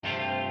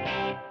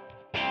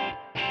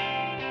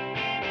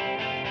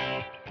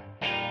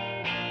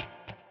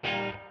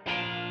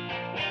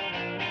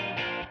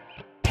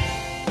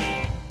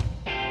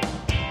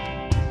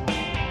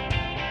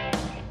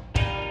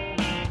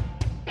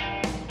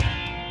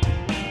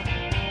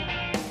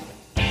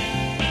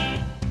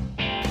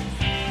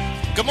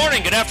Good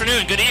morning, good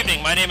afternoon, good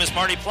evening. My name is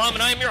Marty Plum,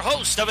 and I am your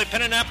host of a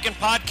Pen and Napkin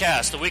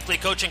podcast, the weekly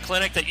coaching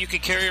clinic that you can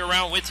carry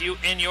around with you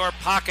in your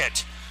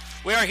pocket.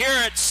 We are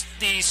here at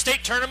the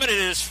state tournament. It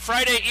is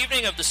Friday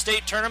evening of the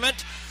state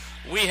tournament.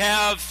 We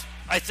have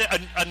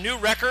a new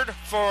record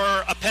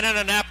for a Pen and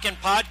a Napkin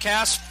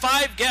podcast.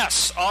 5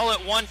 guests all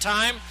at one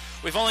time.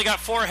 We've only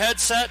got 4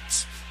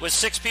 headsets with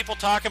 6 people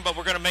talking, but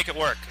we're going to make it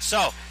work.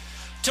 So,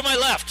 to my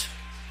left,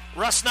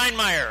 Russ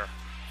Ninemire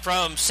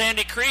from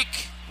Sandy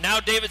Creek, now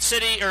Douglas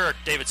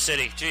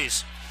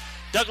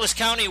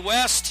County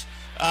West,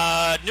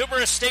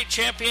 numerous state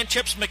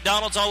championships,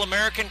 McDonald's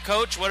All-American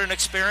coach. What an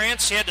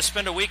experience. He had to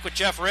spend a week with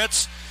Jeff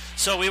Ritz,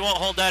 so we won't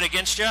hold that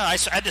against you. I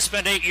had to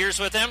spend 8 years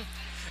with him.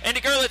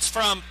 Andy Gerlecz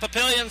from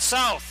Papillion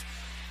South,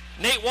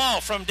 Nate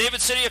Wall from David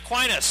City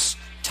Aquinas,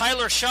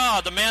 Tyler Shaw,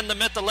 the man, the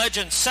myth, the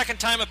legend,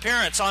 second-time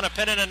appearance on a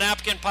Pen and a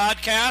Napkin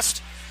podcast,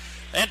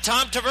 and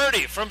Tom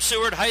Tvrdy from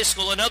Seward High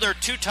School, another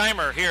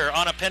 2-timer here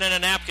on a Pen and a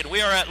Napkin.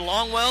 We are at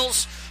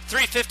Longwell's,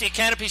 350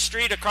 Canopy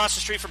Street, across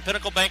the street from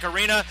Pinnacle Bank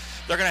Arena.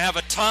 They're going to have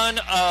a ton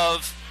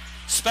of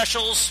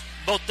specials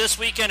both this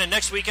weekend and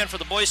next weekend for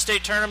the boys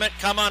state tournament.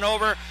 Come on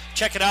over,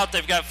 check it out.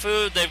 They've got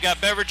food, they've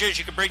got beverages.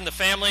 You can bring the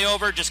family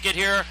over. Just get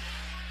here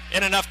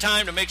in enough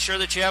time to make sure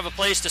that you have a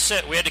place to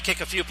sit. We had to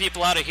kick a few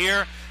people out of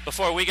here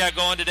before we got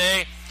going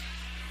today.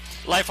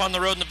 Life on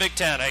the road in the Big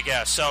Ten, I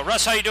guess. So,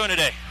 Russ, how you doing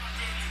today? I'm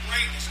doing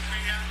great. It's a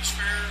great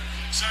atmosphere.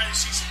 Excited to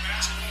see some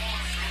basketball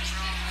and friends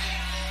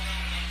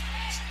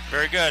around.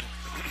 Very good.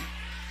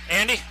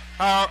 Andy,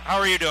 how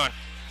are you doing?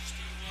 Just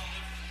doing well.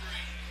 Living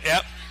great.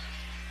 Yep.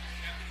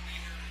 Happy to be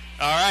here.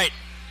 All right.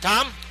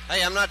 Tom?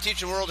 Hey, I'm not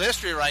teaching world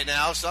history right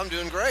now, so I'm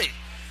doing great.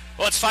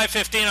 Well, it's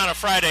 5:15 on a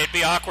Friday. It'd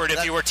be awkward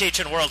if you were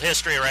teaching world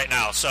history right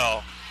now.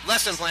 So.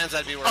 Lesson plans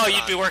I'd be working on. Oh,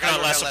 you'd be working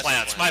on lesson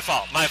plans. My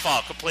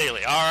fault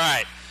completely. All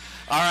right.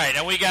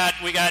 And we got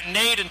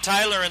Nate and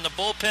Tyler in the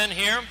bullpen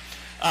here.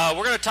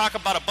 We're going to talk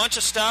about a bunch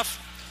of stuff.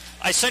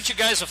 I sent you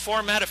guys a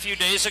format a few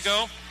days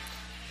ago.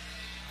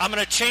 I'm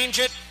going to change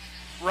it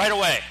right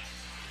away.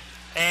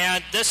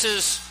 And this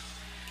is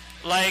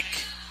like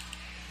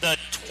the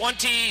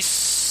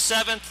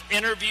 27th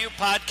interview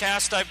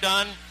podcast I've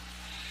done.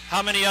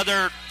 How many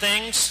other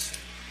things?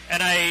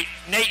 And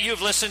Nate,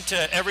 you've listened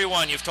to every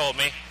one you've told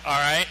me, all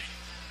right?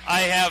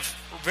 I have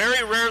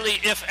very rarely,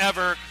 if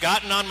ever,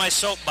 gotten on my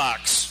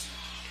soapbox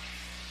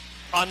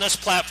on this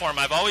platform.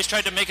 I've always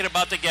tried to make it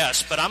about the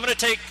guests, but I'm going to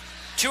take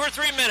 2 or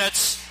 3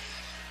 minutes,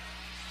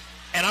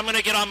 and I'm going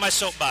to get on my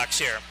soapbox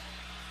here.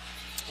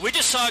 We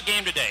just saw a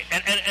game today,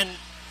 and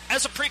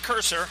as a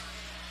precursor,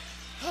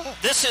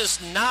 this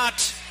is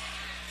not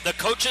the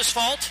coach's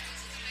fault.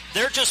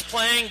 They're just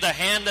playing the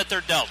hand that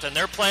they're dealt, and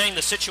they're playing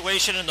the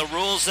situation and the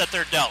rules that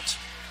they're dealt,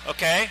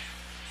 okay?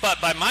 But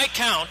by my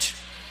count,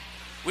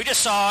 we just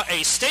saw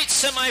a state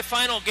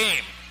semifinal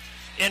game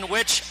in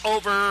which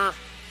over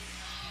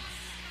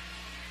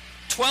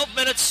 12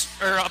 minutes,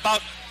 or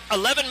about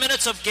 11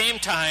 minutes of game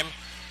time,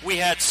 we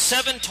had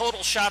 7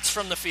 total shots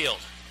from the field.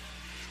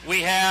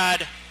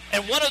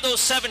 And one of those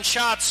 7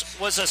 shots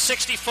was a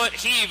 60-foot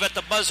heave at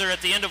the buzzer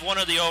at the end of one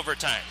of the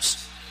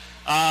overtimes.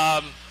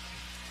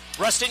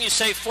 Russ, didn't you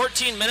say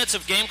 14 minutes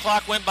of game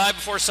clock went by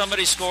before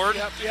somebody scored?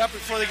 Yep,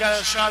 before they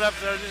got a shot up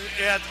there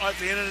at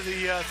the end of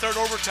the third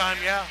overtime,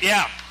 yeah.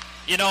 Yeah.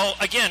 You know,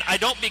 again, I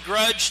don't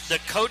begrudge the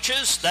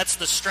coaches. That's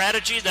the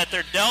strategy that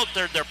they're dealt.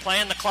 They're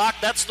playing the clock.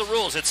 That's the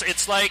rules.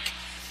 It's like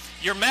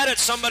you're mad at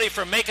somebody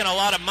for making a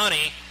lot of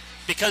money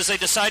because they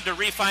decide to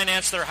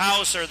refinance their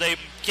house, or they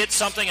get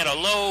something at a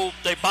low,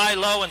 they buy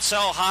low and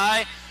sell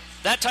high.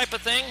 That type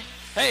of thing.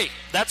 Hey,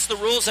 that's the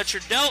rules that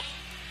you're dealt.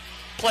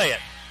 Play it.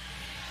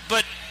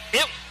 But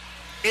it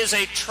is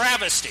a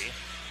travesty,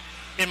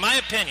 in my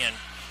opinion,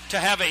 to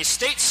have a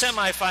state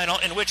semifinal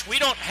in which we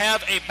don't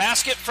have a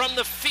basket from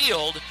the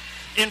field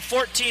in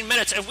 14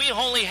 minutes, and we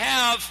only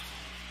have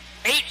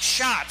 8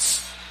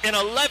 shots in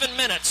 11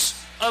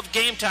 minutes of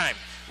game time.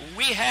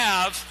 We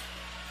have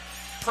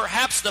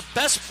perhaps the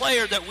best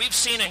player that we've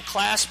seen in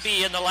Class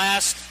B in the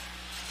last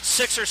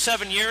 6 or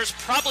 7 years,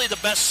 probably the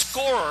best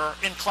scorer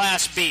in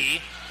Class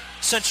B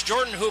since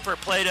Jordan Hooper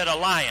played at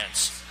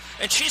Alliance.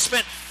 And she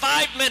spent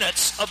 5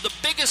 minutes of the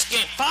biggest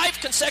game, 5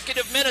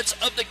 consecutive minutes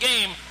of the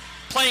game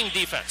playing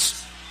defense.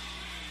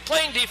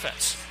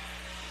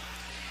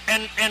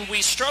 And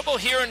we struggle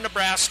here in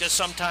Nebraska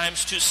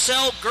sometimes to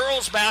sell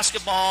girls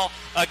basketball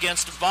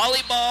against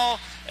volleyball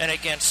and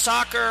against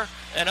soccer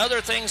and other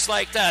things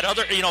like that,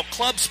 other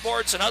club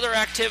sports and other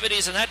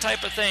activities and that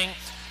type of thing.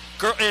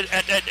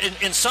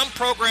 In some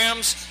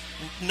programs,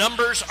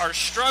 numbers are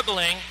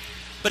struggling.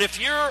 But if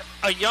you're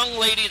a young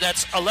lady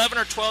that's 11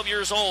 or 12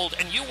 years old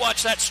and you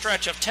watch that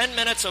stretch of 10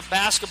 minutes of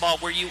basketball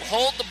where you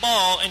hold the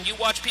ball and you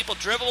watch people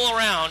dribble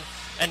around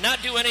and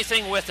not do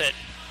anything with it,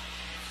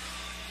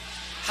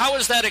 how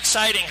is that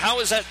exciting? How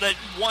is that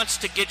wants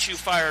to get you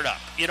fired up?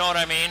 You know what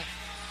I mean?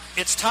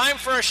 It's time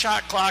for a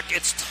shot clock.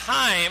 It's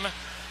time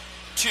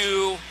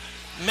to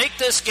make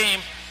this game.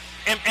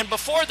 And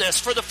before this,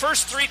 for the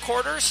first 3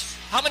 quarters,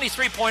 how many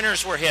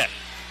three-pointers were hit?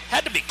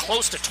 had to be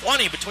close to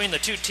 20 between the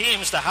two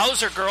teams. The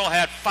Hauser girl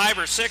had 5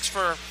 or 6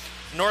 for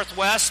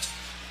Northwest.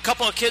 A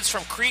couple of kids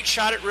from Crete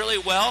shot it really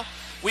well.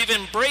 We've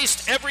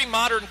embraced every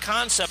modern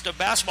concept of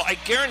basketball. I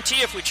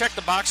guarantee if we check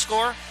the box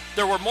score,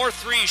 there were more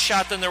threes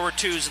shot than there were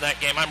twos in that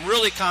game. I'm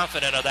really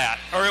confident of that.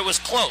 Or it was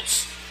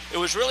close. It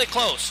was really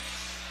close.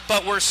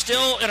 But we're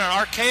still in an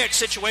archaic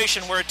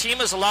situation where a team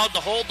is allowed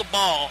to hold the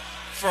ball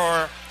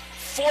for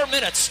 4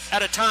 minutes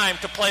at a time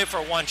to play for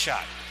one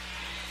shot.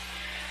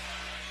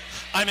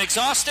 I'm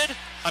exhausted.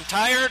 I'm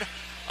tired.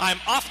 I'm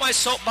off my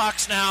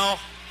soapbox now.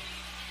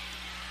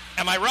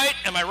 Am I right?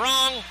 Am I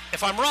wrong?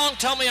 If I'm wrong,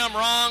 tell me I'm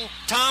wrong.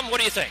 Tom, what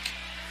do you think?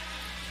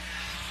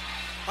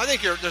 I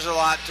think there's a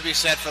lot to be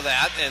said for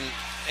that,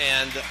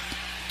 and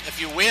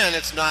if you win,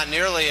 it's not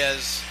nearly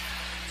as...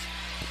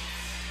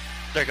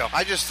 There you go.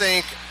 I just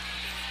think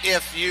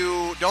if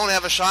you don't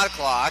have a shot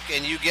clock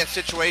and you get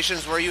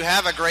situations where you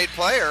have a great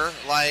player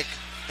like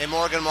a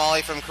Morgan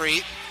Molly from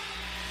Crete,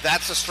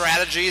 that's a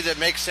strategy that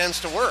makes sense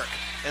to work.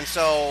 And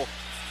so,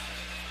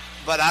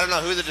 but I don't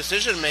know who the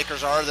decision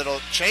makers are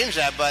that'll change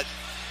that, but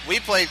we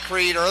played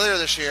Crete earlier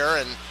this year,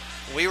 and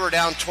we were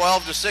down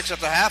 12-6 at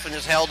the half and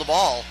just held the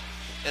ball.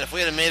 And if we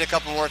had made a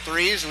couple more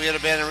threes, we would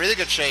have been in really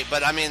good shape.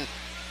 But, I mean,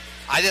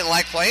 I didn't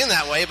like playing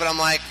that way, but I'm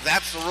like,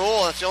 that's the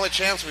rule, and it's the only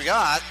chance we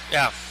got.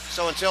 Yeah.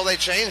 So until they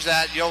change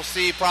that, you'll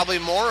see probably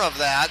more of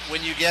that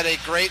when you get a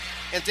great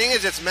 – and the thing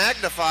is, it's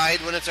magnified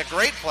when it's a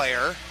great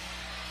player.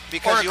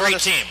 Because or a great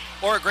team.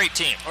 Or a great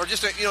team. Or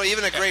just,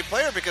 even a great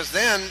player, because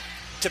then –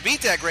 to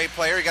beat that great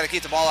player, you got to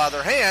keep the ball out of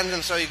their hands,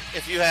 and so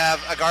if you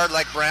have a guard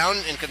like Brown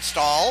and can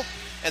stall,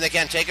 and they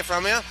can't take it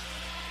from you,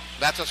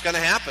 that's what's going to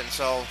happen.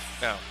 So,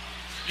 yeah.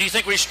 Do you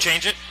think we should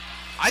change it?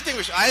 I think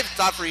I've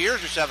thought for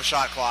years we should have a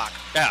shot clock.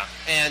 Yeah.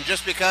 And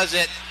just because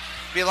it'd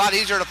be a lot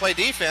easier to play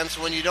defense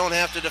when you don't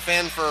have to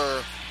defend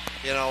for,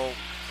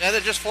 and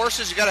it just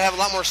forces you got to have a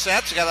lot more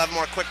sets, you got to have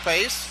more quick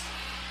pace.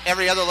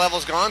 Every other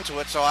level's gone to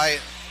it, so I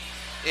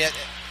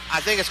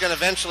think it's going to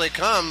eventually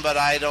come, but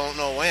I don't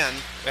know when.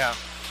 Yeah.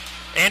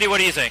 Andy, what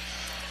do you think?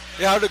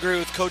 Yeah, I would agree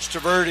with Coach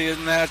Tvrdy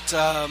in that,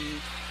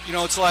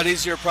 it's a lot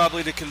easier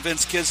probably to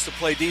convince kids to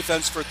play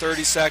defense for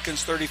 30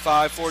 seconds,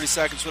 35, 40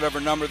 seconds, whatever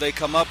number they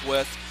come up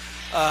with.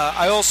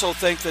 I also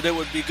think that it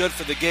would be good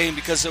for the game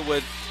because it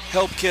would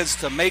help kids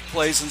to make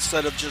plays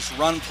instead of just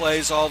run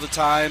plays all the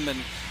time.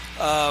 And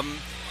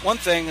one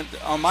thing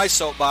on my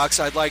soapbox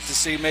I'd like to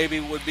see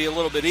maybe would be a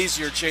little bit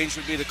easier change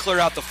would be to clear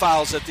out the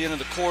fouls at the end of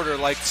the quarter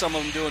like some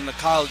of them do in the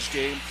college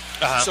game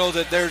so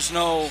that there's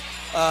no...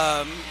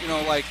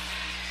 like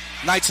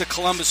Knights of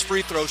Columbus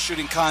free throw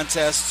shooting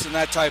contests and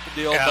that type of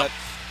deal. Yeah.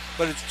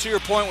 But to your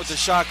point with the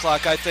shot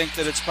clock, I think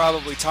that it's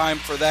probably time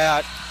for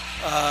that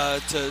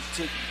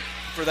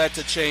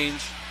to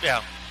change.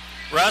 Yeah.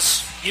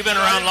 Russ, you've been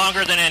around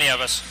longer than any of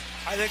us.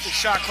 I think the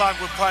shot clock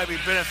would probably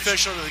be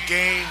beneficial to the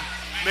game,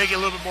 make it a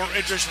little bit more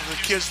interesting for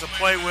the kids to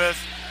play with.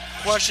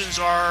 Questions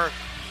are,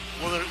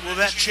 will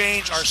that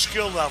change our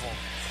skill level?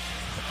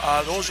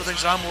 Those are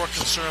things I'm more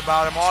concerned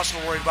about. I'm also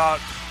worried about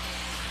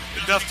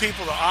enough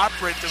people to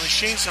operate the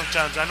machine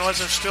sometimes. I know it's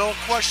still a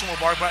questionable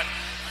part, but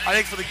I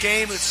think for the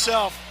game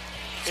itself,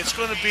 it's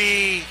going to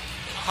be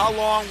how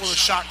long will the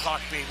shot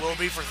clock be? Will it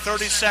be for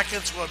 30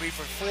 seconds? Will it be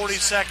for 40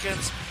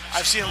 seconds?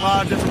 I've seen a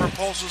lot of different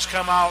proposals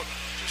come out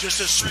just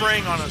this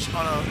spring on a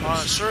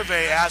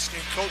survey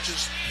asking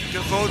coaches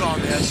to vote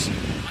on this.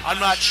 I'm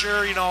not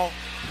sure,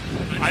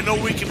 I know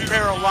we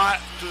compare a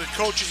lot to the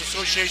Coaches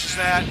Associations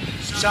that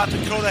South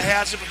Dakota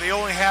has it, but they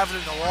only have it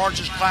in the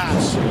largest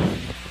class.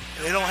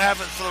 They don't have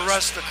it for the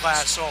rest of the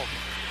class. So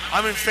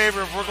I'm in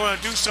favor if we're going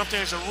to do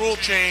something as a rule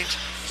change,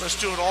 let's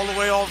do it all the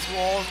way all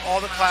through all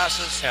the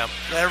classes. Yeah.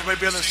 Let everybody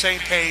be on the same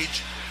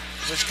page.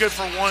 If it's good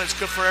for one, it's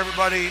good for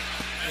everybody.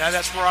 And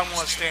that's where I'm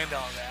going to stand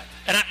on that.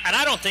 And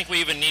I don't think we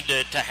even need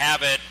to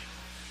have it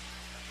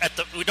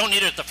we don't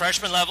need it at the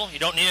freshman level. You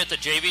don't need it at the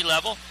JV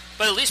level.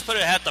 But at least put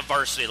it at the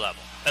varsity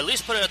level.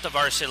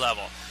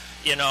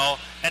 And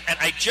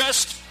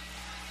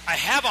I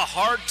have a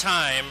hard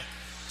time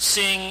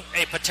seeing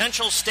a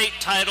potential state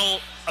title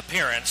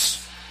appearance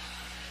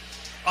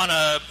on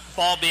a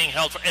ball being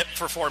held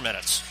for 4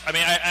 minutes. I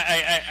mean,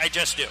 I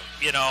just do,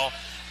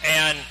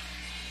 and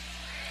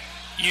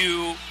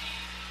you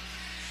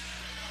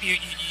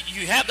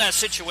have that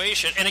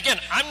situation. And again,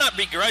 I'm not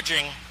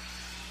begrudging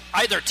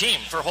either team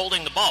for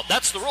holding the ball.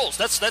 That's the rules.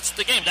 That's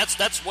the game.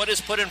 That's what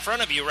is put in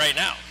front of you right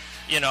now,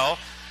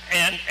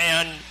 and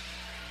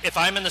if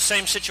I'm in the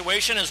same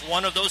situation as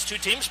one of those two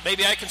teams,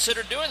 maybe I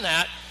consider doing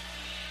that.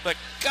 But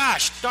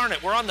gosh darn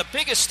it, we're on the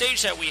biggest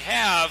stage that we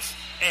have,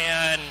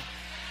 and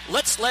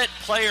let's let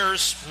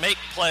players make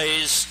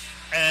plays,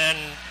 and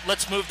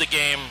let's move the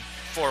game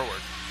forward.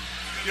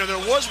 There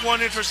was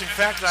one interesting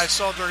fact that I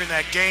saw during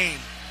that game,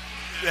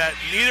 that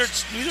neither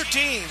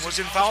team was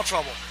in foul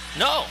trouble.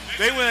 No.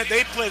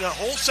 They played a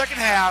whole second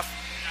half,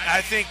 and I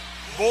think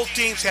both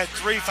teams had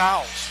 3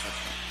 fouls.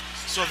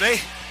 So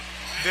there's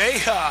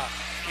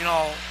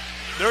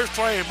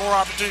probably more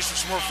opportunities for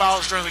some more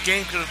fouls during the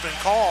game could have been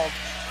called,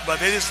 but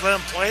they just let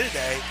them play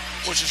today,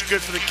 which is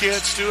good for the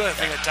kids too, I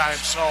think, at times.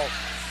 So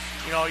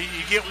You know, you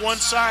get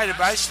one-sided,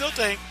 but I still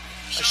think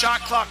a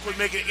shot clock would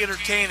make it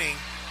entertaining.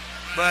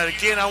 But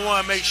again, I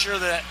want to make sure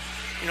that,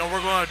 you know,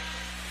 we're going to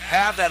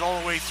have that all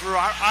the way through.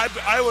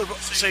 I would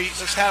say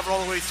let's have it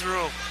all the way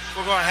through.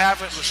 We're going to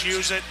have it. Let's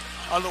use it.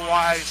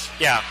 Otherwise,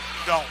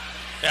 don't.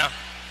 Yeah.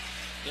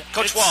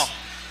 Coach Wall.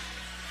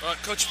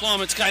 Coach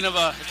Plum, it's kind of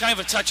a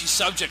touchy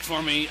subject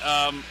for me.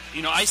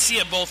 You know, I see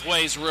it both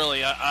ways,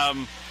 really.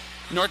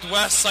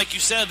 Northwest, like you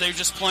said, they're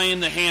just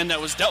playing the hand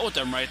that was dealt with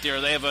them right there.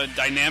 They have a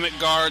dynamic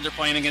guard. They're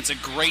playing against a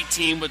great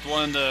team with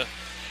one of the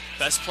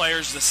best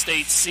players the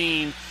state's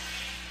seen.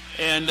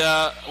 And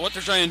what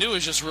they're trying to do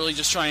is just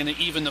trying to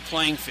even the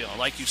playing field,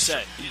 like you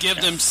said,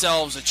 give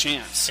themselves a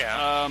chance.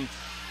 Yeah.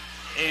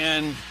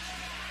 And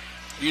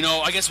you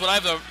know, I guess what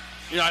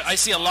I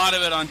see a lot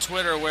of it on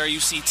Twitter where you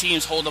see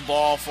teams hold the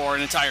ball for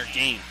an entire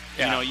game.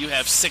 Yeah. You know, you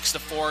have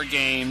 6-4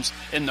 games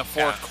in the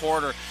fourth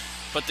quarter,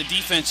 but the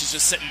defense is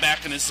just sitting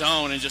back in the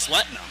zone and just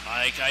letting them.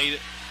 I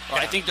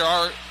think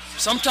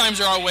sometimes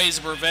there are ways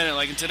to prevent it.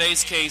 Like in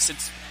today's case,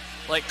 it's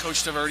like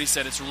Coach Tvrdy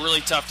said, it's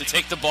really tough to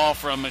take the ball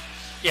from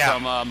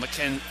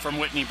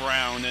Whitney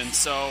Brown, and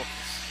so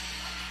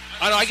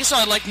I don't know. I guess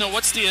I'd like to know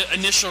what's the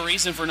initial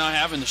reason for not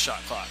having the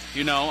shot clock.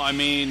 You know, I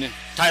mean,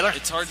 Tyler,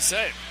 it's hard to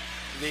say.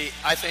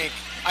 I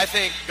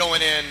think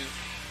going in,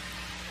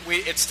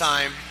 it's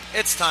time.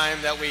 It's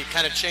time that we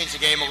kind of change the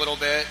game a little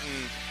bit,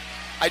 and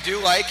I do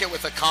like it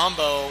with a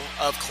combo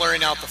of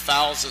clearing out the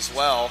fouls as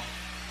well.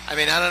 I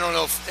mean, I don't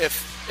know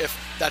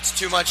if that's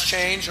too much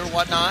change or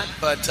whatnot,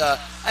 but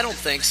I don't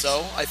think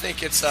so. I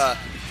think it's the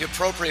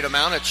appropriate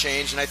amount of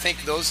change, and I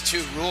think those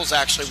two rules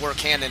actually work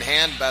hand in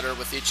hand better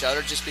with each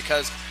other just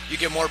because you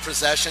get more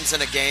possessions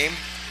in a game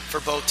for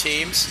both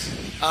teams.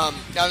 I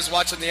was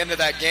watching the end of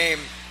that game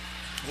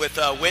with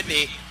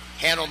Whitney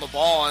handling the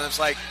ball, and it's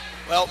like,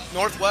 well,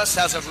 Northwest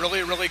has a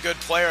really, really good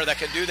player that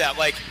can do that.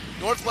 Like,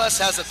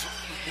 Northwest has a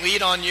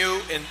lead on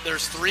you, and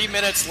there's 3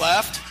 minutes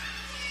left.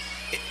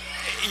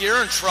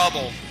 You're in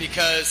trouble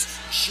because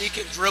she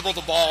can dribble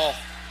the ball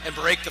and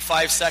break the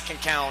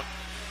 5-second count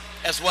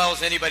as well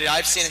as anybody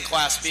I've seen in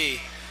Class B.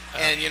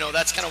 And, you know,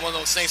 that's kind of one of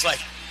those things like,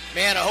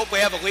 man, I hope we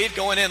have a lead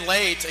going in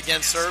late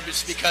against her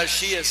just because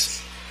she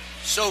is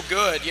so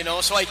good, you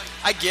know. So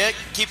I get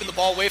keeping the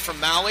ball away from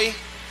Maui,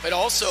 but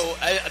also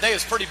I think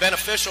it's pretty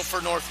beneficial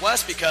for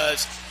Northwest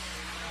because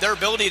their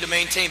ability to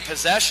maintain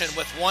possession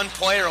with one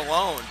player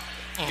alone,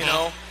 you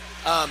know.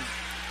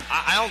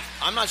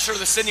 I'm not sure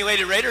the Sidney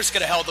Lady Raiders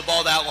could have held the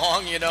ball that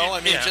long, you know.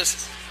 I mean,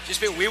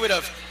 we would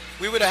have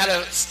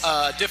had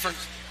a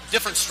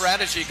different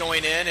strategy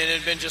going in, and it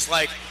had been just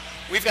like,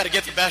 we've got to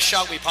get the best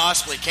shot we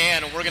possibly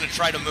can, and we're going to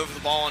try to move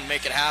the ball and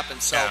make it happen.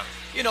 So,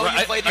 you know,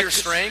 you play to your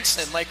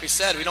strengths, and like we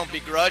said, we don't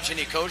begrudge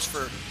any coach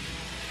for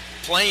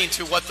playing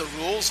to what the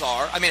rules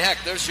are. I mean, heck,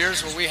 there's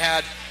years where we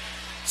had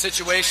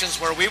situations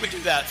where we would do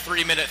that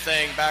 3-minute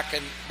thing back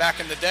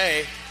in the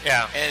day.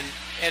 Yeah. And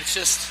it's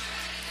just,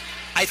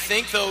 I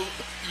think, though,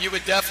 you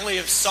would definitely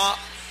have sought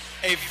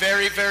a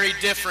very, very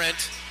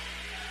different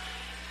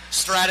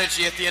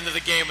strategy at the end of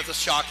the game with the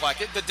shot clock.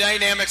 The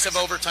dynamics of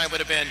overtime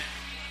would have been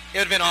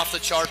off the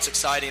charts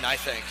exciting, I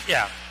think.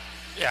 Yeah.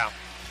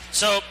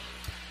 So,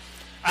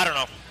 I don't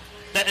know.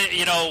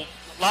 You know,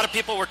 a lot of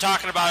people were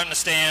talking about it in the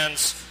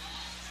stands.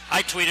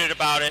 I tweeted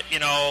about it. You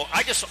know,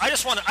 I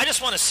just want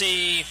to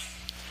see.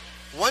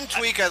 One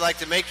tweak I'd like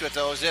to make to it,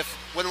 though, is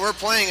when we're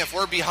playing, if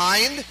we're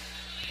behind,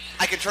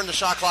 I can turn the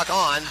shot clock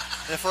on,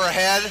 and if we're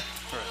ahead,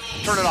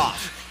 turn it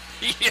off.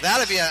 Yeah. That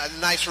would be a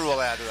nice rule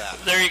to add to that.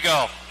 There you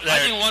go. I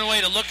think one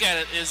way to look at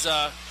it is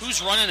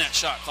who's running that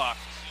shot clock.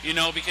 You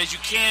know, because you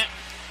can't.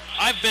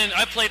 I've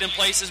played in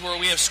places where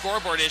we have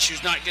scoreboard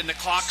issues, not getting the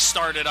clock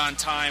started on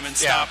time and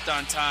stopped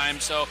on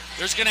time. So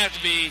there's going to have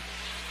to be,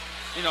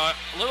 you know,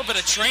 a little bit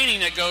of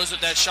training that goes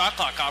with that shot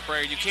clock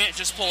operator. You can't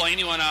just pull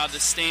anyone out of the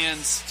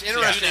stands. It's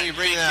interesting you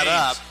bring that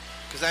up,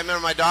 because I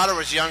remember my daughter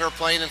was younger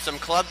playing in some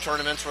club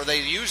tournaments where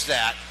they used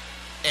that,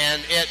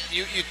 and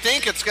you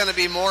think it's going to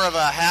be more of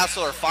a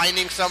hassle or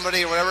finding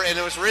somebody or whatever, and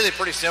it was really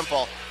pretty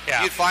simple.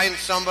 Yeah. You'd find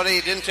somebody,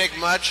 it didn't take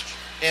much,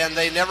 and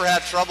they never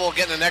had trouble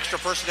getting an extra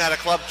person at a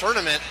club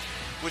tournament,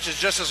 which is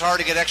just as hard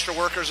to get extra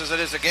workers as it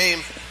is a game,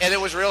 and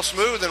it was real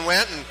smooth and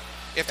went, and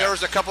if there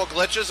was a couple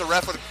glitches, the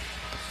ref would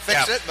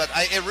fix it, but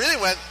it really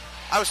went.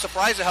 I was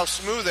surprised at how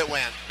smooth it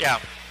went. Yeah.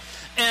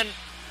 And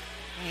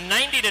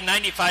 90 to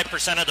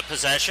 95% of the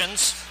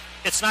possessions,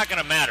 it's not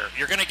going to matter.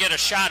 You're going to get a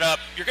shot up.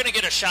 You're going to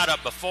get a shot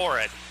up before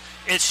it.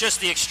 It's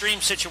just the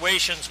extreme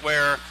situations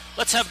where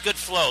let's have good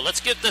flow.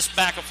 Let's get this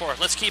back and forth.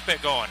 Let's keep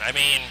it going. I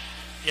mean,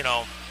 you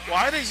know. Well,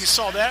 I think you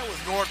saw that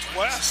with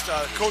Northwest.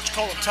 Coach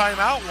called a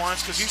timeout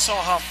once because he saw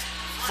how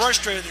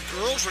frustrated the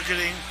girls were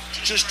getting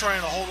just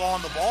trying to hold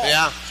on the ball.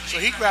 Yeah. So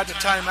he grabbed a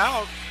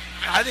timeout.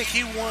 I think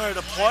he wanted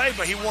to play,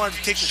 but he wanted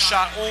to take the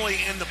shot only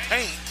in the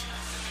paint.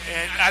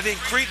 And I think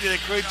Crete did a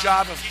great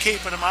job of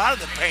keeping him out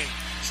of the paint.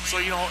 So,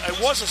 you know, it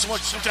wasn't so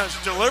much sometimes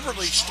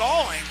deliberately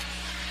stalling.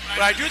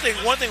 But I do think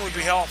one thing would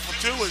be helpful,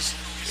 too, is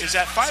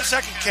that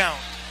 5-second count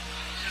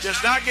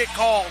does not get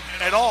called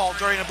at all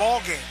during a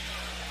ball game.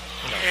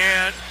 No.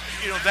 And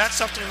that's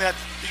something that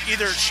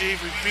either she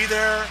would be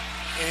there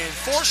and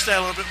enforce that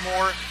a little bit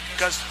more,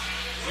 because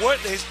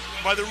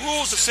by the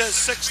rules it says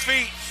 6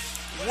 feet.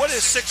 What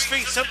is 6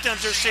 feet?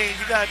 Sometimes they're saying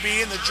you got to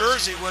be in the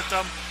jersey with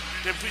them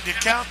to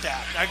count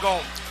that. I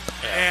go,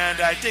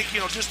 and I think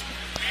just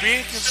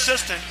being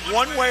consistent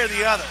one way or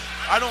the other.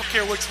 I don't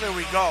care which way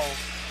we go,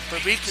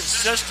 but be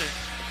consistent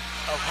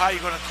of how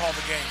you're going to call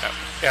the game.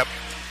 Yep.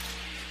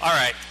 All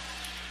right.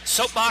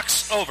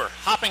 Soapbox over.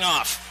 Hopping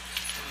off.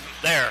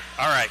 There.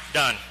 All right.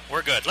 Done.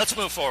 We're good. Let's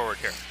move forward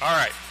here. All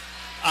right.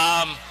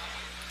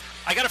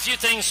 I got a few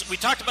things. We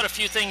talked about a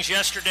few things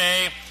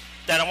yesterday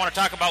that I want to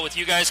talk about with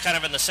you guys kind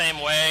of in the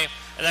same way.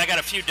 And then I got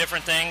a few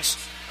different things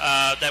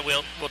that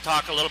we'll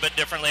talk a little bit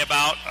differently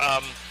about.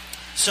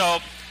 So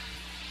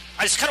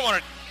I just kind of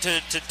wanted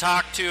to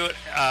talk to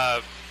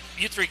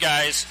you three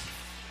guys.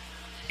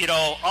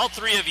 All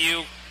three of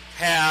you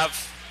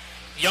have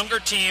younger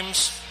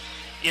teams.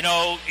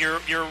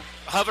 You're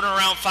hovering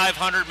around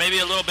 500, maybe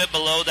a little bit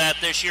below that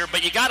this year,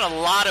 but you got a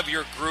lot of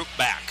your group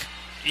back.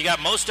 You got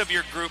most of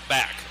your group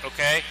back,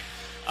 okay?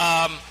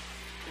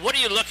 What are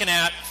you looking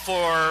at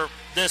for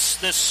this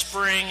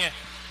spring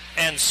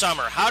and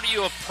summer? How do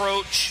you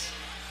approach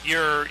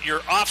your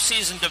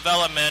off-season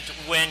development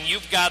when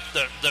you've got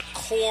the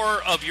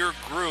core of your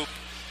group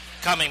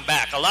coming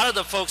back? A lot of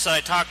the folks that I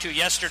talked to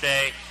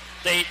yesterday,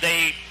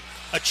 they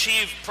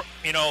achieved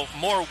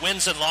more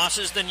wins and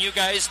losses than you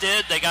guys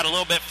did. They got a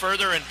little bit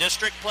further in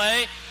district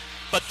play,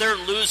 but they're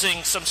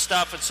losing some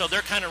stuff, and so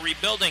they're kind of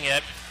rebuilding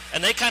it.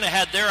 And they kind of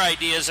had their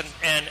ideas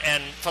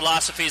and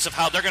philosophies of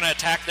how they're going to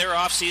attack their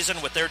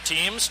offseason with their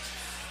teams.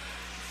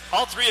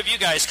 All three of you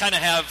guys kind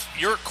of have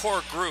your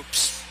core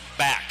groups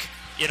back,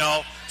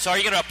 So are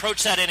you going to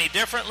approach that any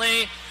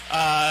differently?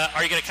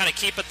 Are you going to kind of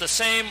keep it the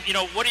same?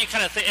 What do you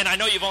kind of think? And I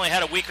know you've only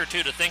had a week or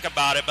two to think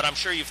about it, but I'm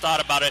sure you've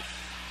thought about it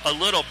a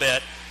little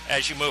bit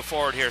as you move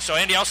forward here. So,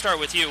 Andy, I'll start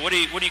with you. What are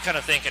you kind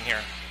of thinking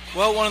here?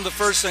 Well, one of the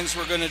first things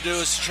we're going to do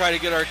is to try to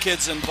get our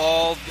kids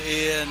involved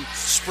in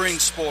spring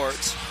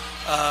sports.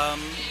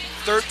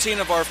 13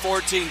 of our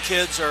 14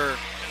 kids are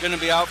going to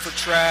be out for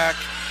track,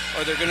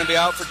 or they're going to be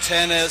out for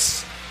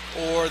tennis,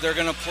 or they're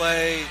going to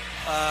play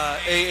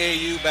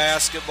AAU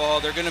basketball.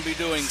 They're going to be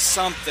doing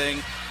something.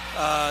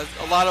 A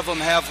lot of them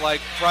have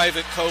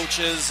private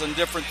coaches and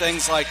different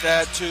things like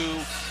that too.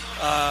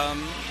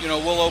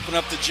 We'll open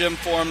up the gym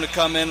for them to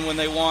come in when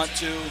they want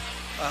to.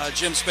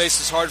 Gym space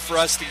is hard for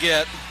us to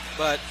get,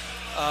 but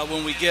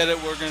when we get it,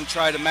 we're going to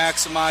try to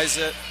maximize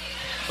it.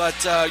 But,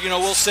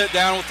 we'll sit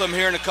down with them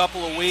here in a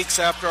couple of weeks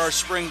after our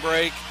spring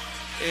break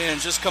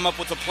and just come up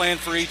with a plan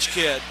for each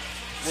kid.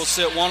 We'll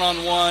sit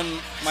one-on-one,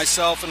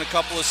 myself and a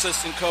couple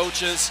assistant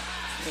coaches,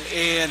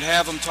 and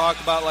have them talk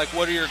about,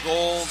 what are your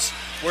goals?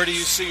 Where do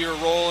you see your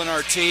role in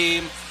our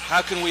team?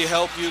 How can we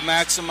help you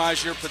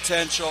maximize your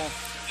potential?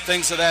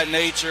 Things of that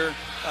nature,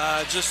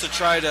 just to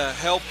try to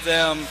help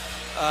them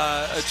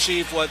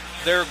achieve what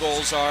their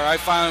goals are. I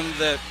found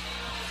that,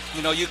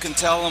 you can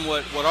tell them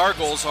what our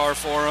goals are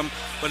for them,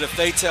 but if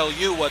they tell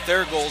you what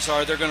their goals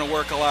are, they're going to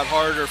work a lot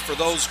harder for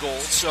those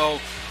goals. So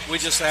we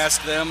just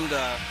ask them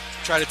to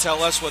try to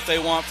tell us what they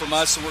want from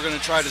us, and we're going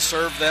to try to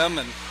serve them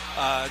and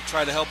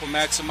try to help them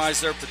maximize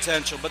their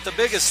potential. But the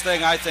biggest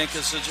thing, I think,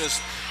 is to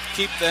just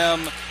keep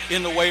them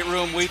in the weight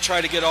room. We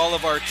try to get all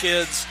of our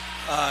kids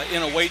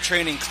in a weight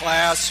training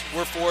class.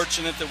 We're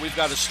fortunate that we've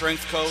got a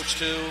strength coach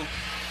too,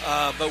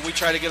 but we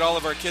try to get all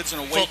of our kids in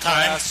a weight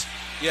class.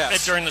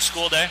 Yes. During the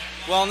school day?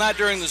 Well, not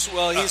during this.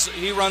 Well,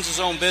 he runs his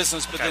own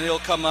business, but then he'll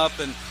come up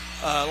and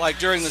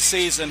during the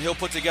season, he'll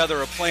put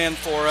together a plan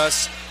for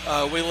us.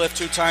 We lift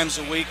 2 times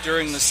a week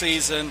during the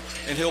season,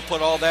 and he'll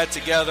put all that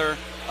together.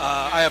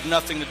 I have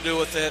nothing to do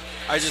with it.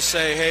 I just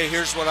say, hey,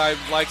 here's what I'd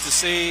like to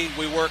see.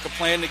 We work a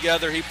plan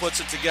together. He puts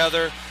it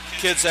together.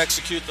 Kids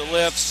execute the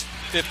lifts.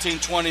 15,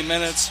 20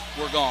 minutes,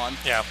 we're gone.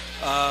 Yeah.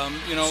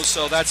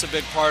 So that's a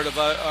big part of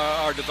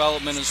our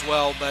development as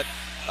well. But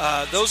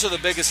those are the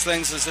biggest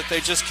things, is that they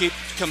just keep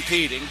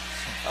competing.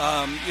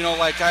 I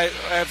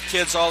have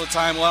kids all the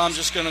time, well, I'm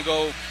just going to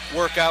go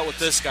work out with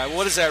this guy.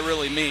 What does that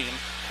really mean?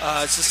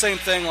 It's the same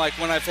thing like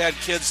when I've had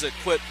kids that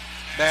quit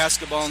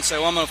basketball and say,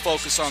 well, I'm going to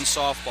focus on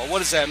softball. What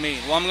does that mean?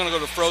 Well, I'm going to go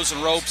to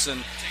frozen ropes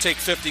and take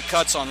 50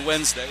 cuts on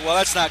Wednesday. Well,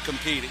 that's not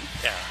competing.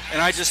 Yeah.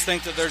 And I just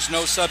think that there's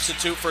no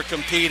substitute for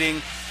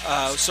competing.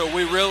 So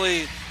we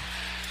really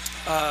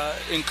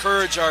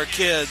encourage our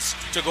kids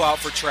to go out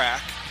for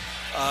track.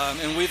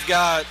 And we've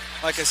got,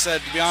 like I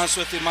said, to be honest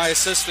with you, my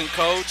assistant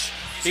coach,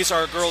 he's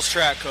our girls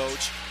track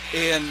coach.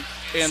 And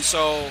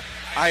so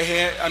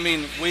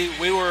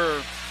we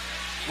were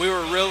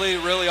really,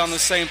 really on the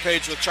same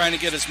page with trying to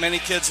get as many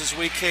kids as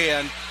we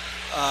can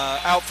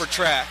out for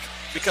track.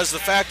 Because the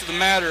fact of the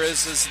matter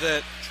is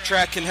that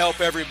track can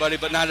help everybody,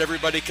 but not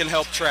everybody can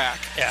help track.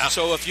 Yeah.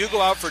 So if you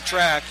go out for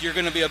track, you're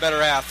going to be a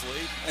better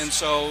athlete. And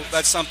so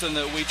that's something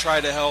that we try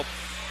to help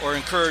or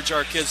encourage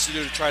our kids to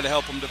do, to try to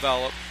help them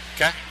develop.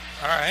 Okay.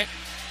 All right.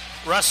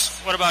 Russ,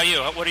 what about you?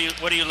 What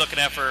are you looking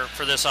at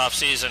for this off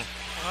season?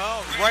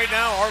 Well, right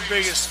now our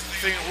biggest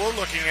thing that we're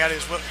looking at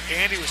is what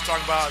Andy was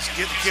talking about, is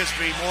get the kids to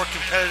be more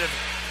competitive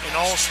in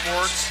all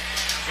sports.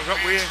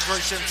 We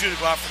encourage them too to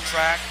go out for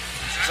track,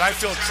 because I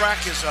feel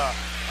track is a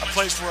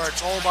place where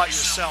it's all about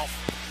yourself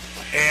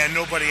and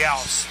nobody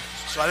else.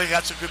 So I think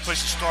that's a good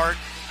place to start.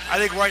 I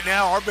think right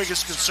now our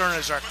biggest concern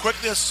is our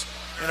quickness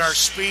and our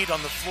speed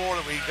on the floor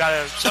that we got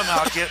to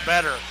somehow get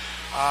better.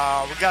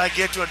 We got to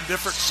get to a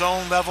different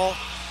zone level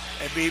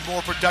and be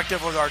more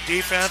productive with our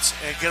defense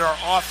and get our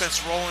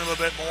offense rolling a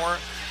little bit more.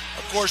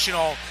 Of course,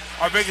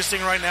 our biggest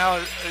thing right now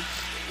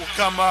will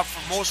come up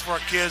for most of our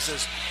kids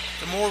is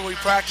the more we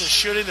practice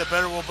shooting, the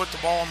better we'll put the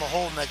ball in the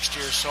hole next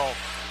year. So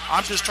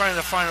I'm just trying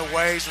to find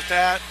ways with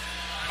that.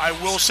 I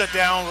will sit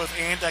down with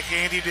Andy, like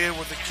Andy did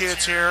with the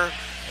kids here,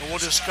 and we'll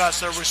discuss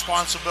their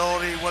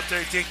responsibility, what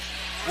they think,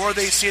 where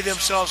they see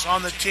themselves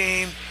on the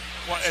team,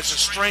 what as a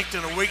strength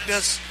and a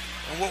weakness,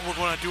 and what we're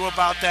going to do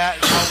about that,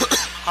 and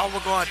how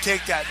we're going to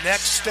take that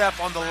next step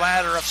on the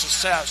ladder of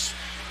success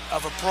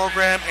of a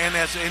program and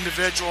as an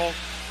individual,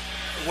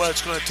 what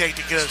it's going to take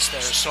to get us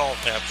there. So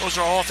Those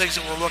are all things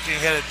that we're looking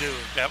ahead to do.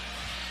 Yep.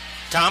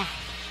 Tom?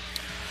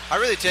 I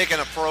really take an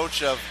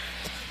approach of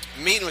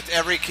meeting with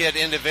every kid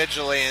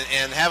individually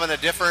and having a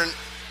different,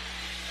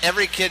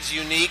 every kid's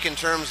unique in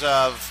terms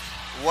of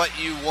what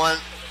you want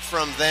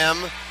from them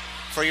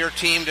for your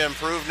team to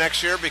improve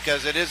next year,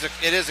 because it is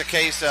a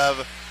case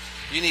of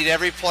you need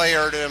every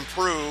player to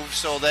improve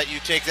so that you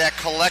take that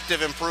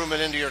collective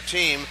improvement into your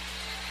team.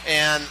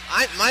 And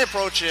my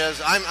approach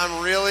is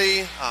I'm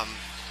really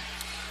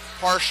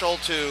partial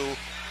to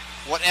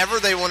whatever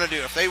they want to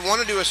do. If they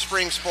want to do a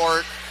spring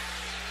sport,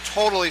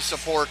 totally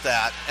support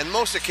that. And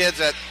most of the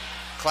kids at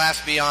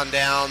Class B on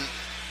down,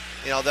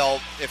 you'll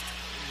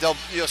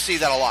see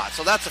that a lot.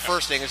 So that's the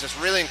first thing, is just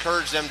really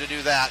encourage them to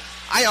do that.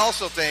 I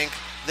also think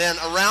then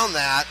around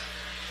that,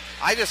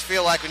 I just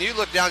feel like when you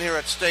look down here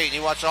at State and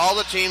you watch all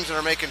the teams that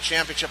are making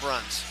championship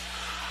runs,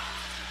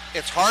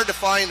 it's hard to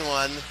find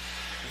one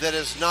that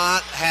does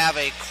not have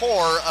a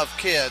core of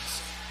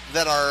kids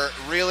that are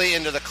really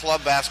into the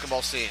club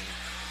basketball scene.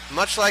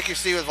 Much like you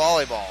see with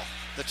volleyball.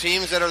 The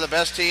teams that are the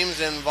best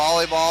teams in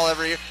volleyball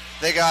every year,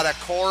 they got a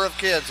core of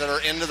kids that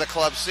are into the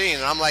club scene.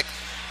 And I'm like,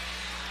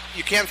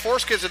 you can't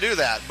force kids to do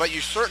that, but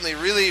you certainly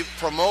really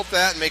promote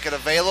that and make it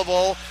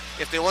available.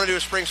 If they want to do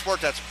a spring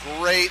sport, that's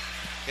great,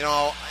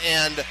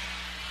 and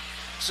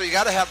so you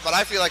got to have, but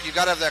I feel like you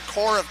got to have that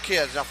core of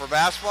kids. Now for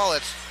basketball,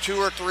 it's 2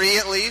 or 3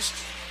 at least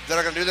that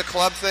are going to do the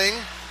club thing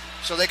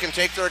so they can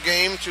take their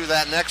game to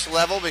that next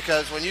level,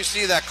 because when you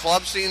see that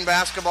club scene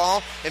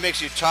basketball, it makes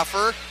you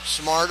tougher,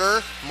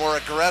 smarter, more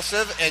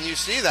aggressive, and you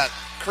see that.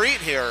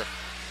 Crete here,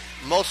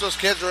 most of those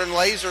kids are in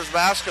Lasers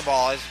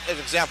basketball, as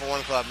example,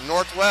 one club.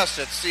 Northwest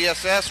at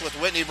CSS with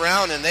Whitney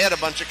Brown, and they had a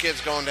bunch of kids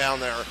going down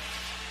there.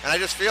 And I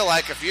just feel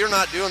like if you're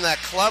not doing that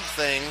club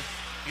thing,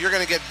 you're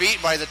going to get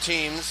beat by the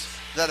teams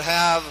that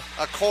have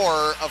a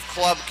core of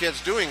club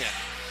kids doing it.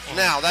 Mm-hmm.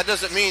 Now, that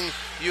doesn't mean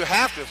you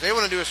have to. If they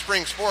want to do a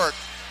spring sport,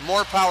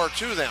 more power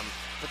to them.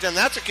 But then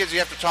that's the kids you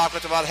have to talk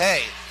with about,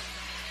 hey,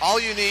 all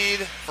you need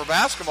for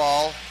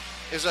basketball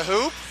is a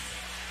hoop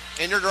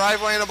in your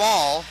driveway and a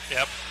ball.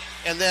 Yep.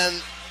 And then,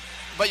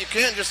 but you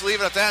can't just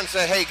leave it at that and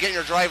say, hey, get in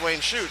your driveway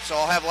and shoot. So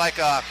I'll have like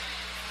a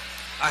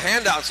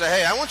handout and say,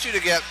 hey, I want you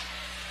to get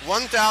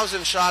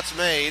 1,000 shots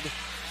made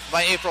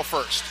by April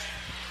 1st.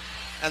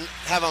 And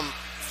have them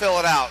fill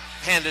it out,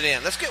 hand it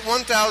in. Let's get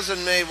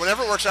 1,000 made,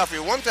 whenever it works out for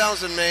you,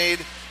 1,000 made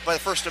by the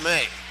 1st of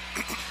May.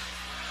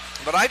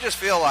 But I just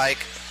feel like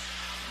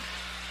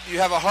you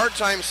have a hard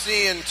time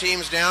seeing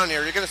teams down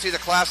here. You're going to see the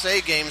Class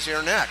A games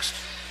here next.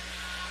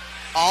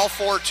 All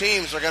 4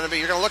 teams are going to be,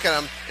 you're going to look at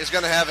them, is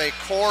going to have a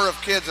core of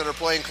kids that are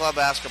playing club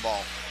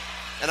basketball.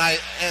 And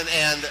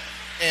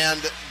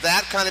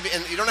that kind of,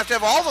 and you don't have to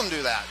have all of them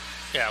do that.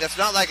 Yeah. It's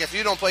not like if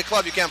you don't play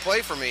club, you can't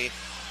play for me.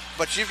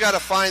 But you've got to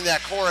find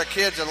that core of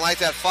kids and light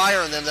that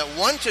fire in them that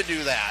want to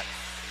do that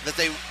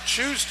they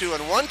choose to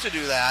and want to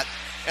do that,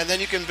 and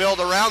then you can build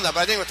around that. But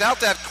I think without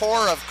that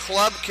core of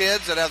club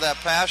kids that have that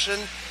passion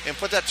and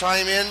put that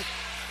time in,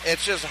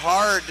 it's just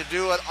hard to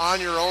do it on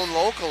your own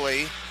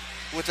locally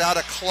without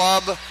a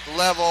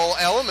club-level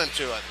element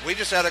to it. We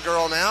just had a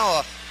girl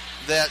now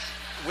that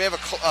we have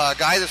a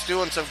guy that's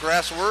doing some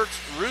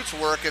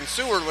grassroots work in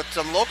Seward with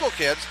some local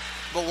kids,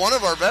 but one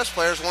of our best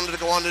players wanted to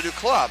go on to do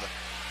club.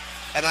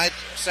 And I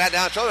sat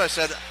down and told her, I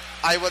said,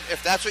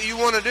 if that's what you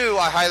want to do,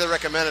 I highly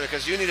recommend it,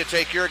 because you need to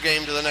take your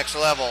game to the next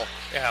level.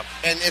 Yeah.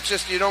 And it's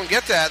just, you don't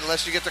get that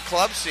unless you get the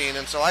club scene.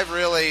 And so I've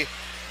really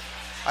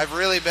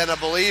been a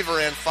believer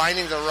in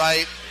finding the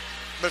right,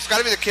 but it's got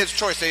to be the kid's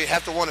choice. They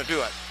have to want to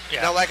do it.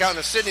 Yeah. Now, like out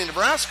in Sidney,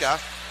 Nebraska,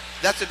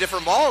 that's a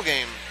different ball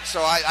game.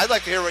 So I'd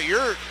like to hear what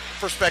your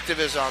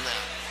perspective is on that.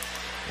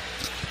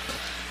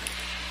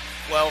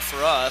 Well,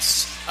 for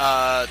us,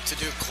 to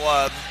do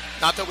club,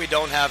 not that we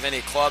don't have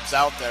any clubs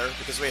out there,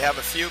 because we have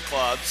a few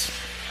clubs,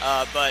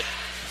 but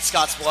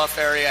Scottsbluff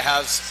area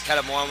has kind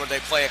of one where they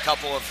play a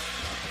couple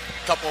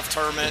of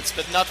tournaments,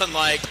 but nothing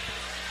like,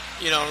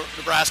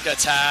 Nebraska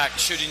Attack,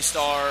 Shooting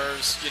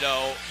Stars,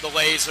 the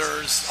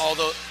Lasers,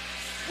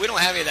 we don't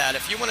have any of that.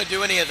 If you want to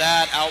do any of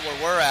that out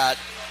where we're at,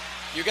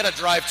 you got to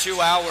drive 2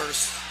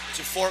 hours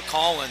to Fort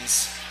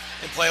Collins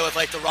and play with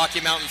like the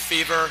Rocky Mountain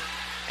Fever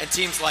and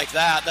teams like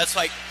that. That's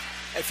like,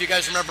 if you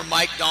guys remember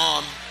Mike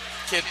Dahm,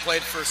 kid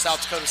played for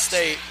South Dakota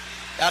State.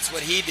 That's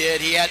what he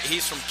did.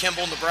 He's from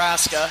Kimball,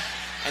 Nebraska,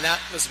 and that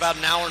was about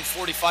an hour and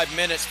 45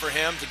 minutes for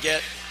him to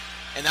get,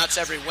 and that's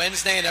every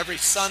Wednesday and every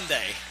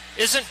Sunday.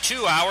 Isn't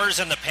 2 hours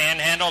in the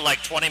Panhandle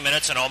like 20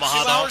 minutes in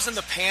Omaha? 2 hours in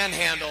the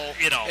Panhandle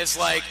is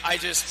like I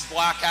just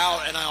black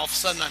out and all of a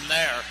sudden I'm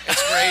there.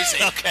 It's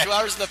crazy. Okay. 2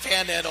 hours in the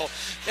Panhandle.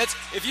 That's,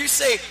 if you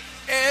say,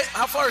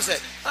 how far is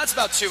it? That's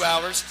about 2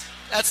 hours.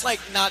 That's like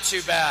not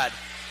too bad.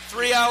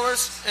 3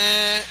 hours,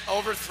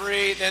 over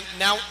 3. Then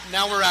now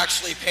we're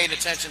actually paying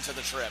attention to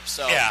the trip.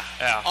 So yeah.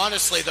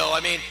 Honestly though, I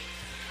mean,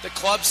 the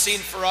club scene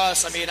for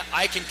us, I mean,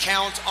 I can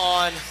count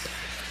on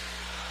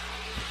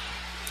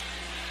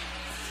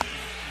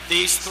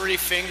these 3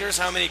 fingers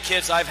how many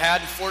kids I've had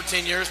in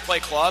 14 years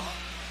play club.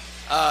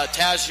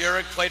 Taz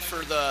Urich played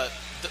for the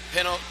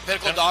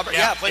Pinnacle Dauber.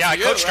 Yeah, played for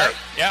you, coached right?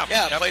 her.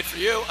 Yeah, played for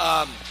you.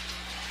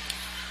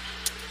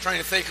 Trying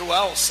to think who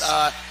else.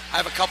 I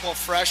have a couple of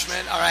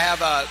freshmen. Or I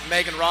have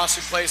Megan Ross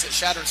who plays at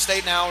Shattern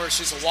State now, or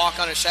she's a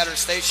walk-on at Shattern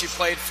State. She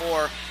played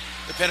for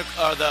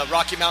the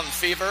Rocky Mountain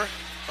Fever.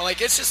 But like,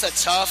 it's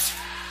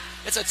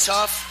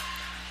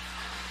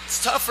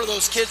tough for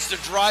those kids to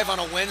drive on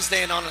a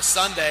Wednesday and on a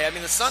Sunday. I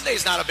mean, the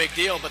Sunday's not a big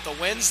deal, but the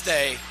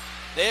Wednesday,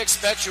 they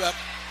expect you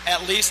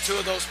at least 2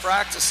 of those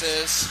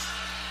practices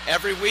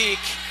every week,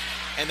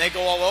 and they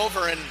go all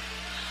over, and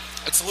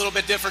it's a little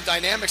bit different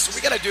dynamics. So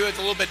we got to do it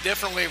a little bit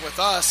differently with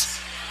us.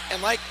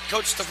 And like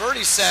Coach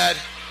Tvrdy said,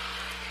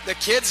 the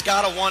kids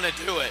got to want to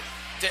do it,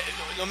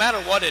 no matter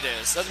what it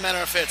is. Doesn't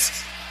matter if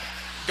it's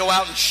go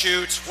out and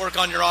shoot, work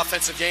on your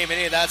offensive game,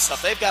 any of that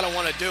stuff. They've got to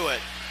want to do it.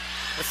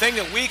 The thing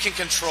that we can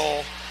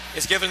control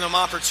is giving them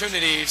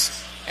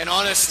opportunities, and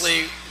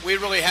honestly, we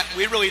really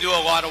do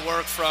a lot of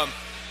work from,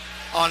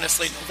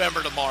 honestly,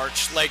 November to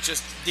March, like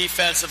just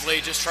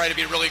defensively, just try to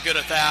be really good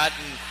at that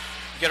and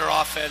get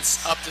our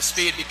offense up to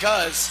speed,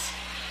 because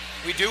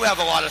we do have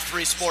a lot of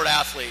 3-sport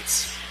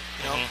athletes.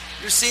 You know,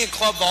 You're seeing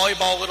club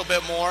volleyball a little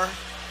bit more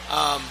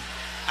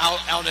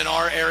out in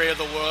our area of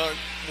the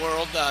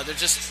world. There's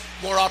just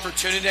more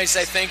opportunities,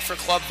 I think, for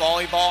club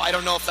volleyball. I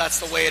don't know if that's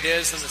the way it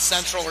is in the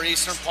central or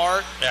eastern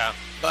part. Yeah.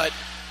 But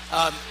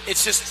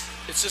it's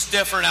just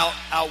different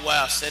out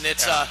west, and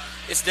it's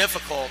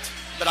difficult.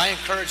 But I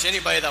encourage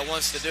anybody that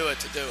wants to do it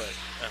to do it.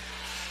 Yeah.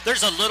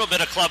 There's a little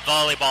bit of club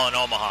volleyball in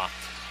Omaha.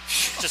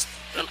 Just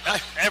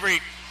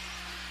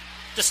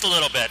just a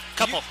little bit.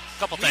 Couple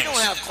things. We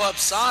don't have club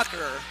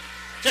soccer.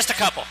 Just a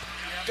couple.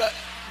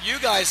 You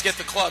guys get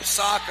the club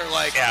soccer,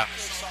 like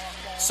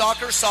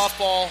soccer,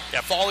 softball,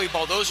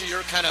 volleyball. Those are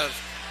your kind of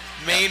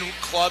main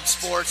club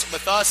sports.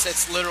 With us,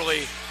 it's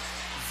literally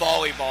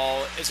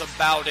volleyball is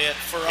about it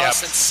for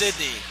us in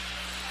Sidney,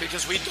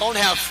 because we don't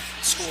have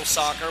school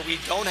soccer, we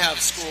don't have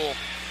school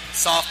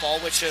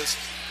softball, which is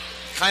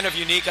kind of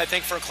unique, I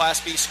think, for a Class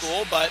B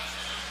school, but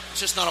it's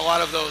just not a lot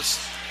of those.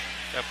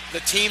 The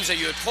teams that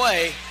you would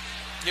play,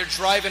 you're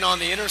driving on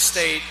the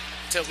interstate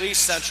to at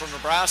least central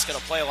Nebraska to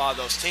play a lot of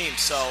those teams.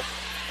 So,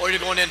 or you're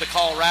going into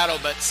Colorado,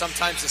 but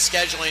sometimes the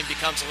scheduling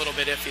becomes a little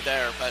bit iffy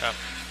there. But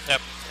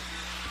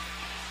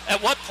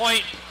At what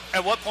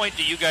point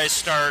do you guys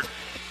start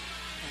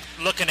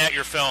looking at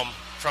your film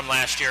from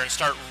last year and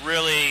start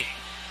really,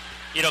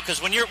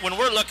 because when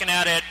we're looking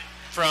at it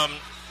from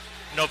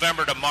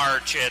November to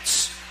March,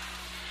 it's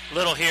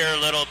little here,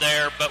 little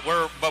there, but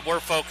we're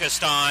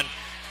focused on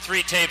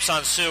 3 tapes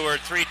on Seward,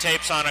 3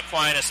 tapes on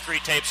Aquinas, 3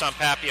 tapes on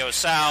Papio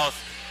South,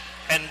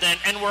 and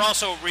we're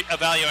also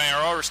evaluating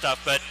our older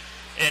stuff. But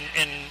in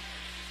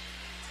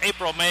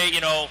April, May,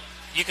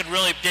 you can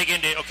really dig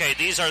into, okay,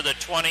 these are the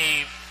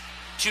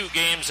 22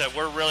 games that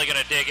we're really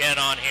going to dig in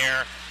on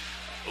here.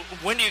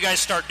 When do you guys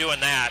start doing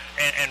that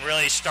and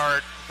really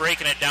start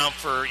breaking it down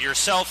for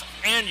yourself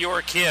and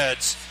your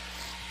kids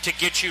to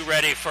get you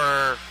ready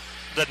for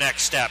the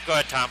next step? Go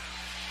ahead, Tom.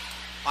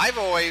 I've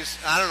always,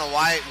 I don't know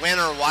when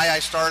or why I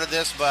started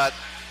this, but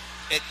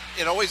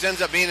it always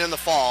ends up being in the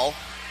fall,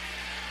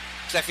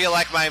 because I feel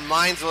like my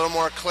mind's a little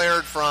more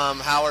cleared from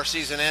how our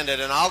season ended.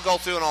 And I'll go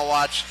through and I'll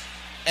watch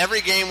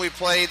every game we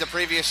played the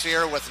previous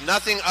year with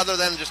nothing other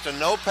than just a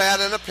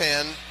notepad and a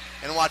pen,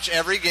 and watch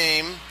every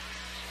game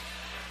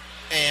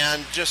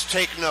and just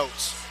take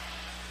notes.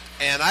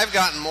 And I've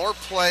gotten more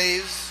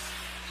plays,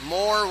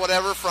 more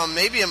whatever, from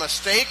maybe a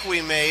mistake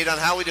we made on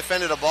how we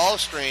defended a ball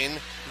screen,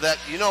 that,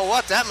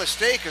 that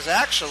mistake is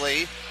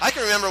actually, I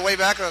can remember way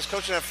back when I was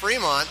coaching at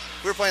Fremont,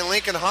 we were playing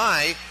Lincoln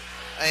High,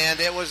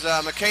 and it was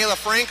Michaela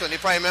Franklin. You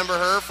probably remember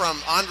her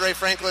from Andre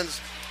Franklin's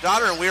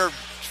daughter, and we were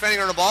defending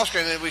her on a ball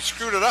screen, and we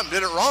screwed it up and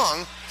did it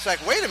wrong. It's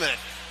like, wait a minute.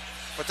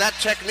 But that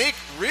technique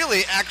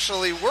really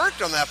actually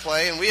worked on that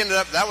play, and we ended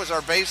up, that was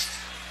our base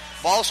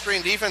ball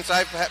screen defense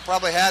I've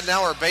probably had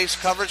now, our base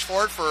coverage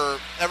for it for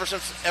ever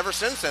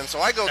since then. So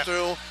I go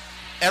through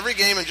every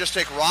game and just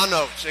take raw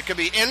notes. It could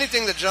be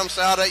anything that jumps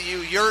out at you,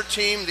 your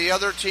team, the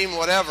other team,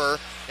 whatever,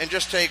 and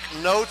just take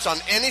notes on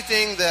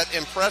anything that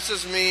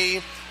impresses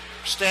me,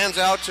 stands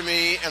out to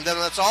me, and then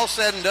when it's all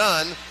said and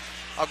done,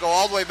 I'll go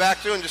all the way back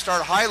through and just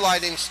start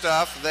highlighting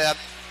stuff that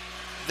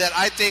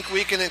I think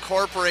we can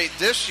incorporate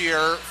this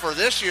year for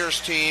this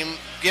year's team,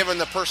 given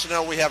the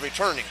personnel we have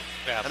returning.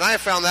 Yeah. And I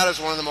have found that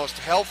as one of the most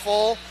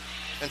helpful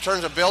in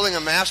terms of building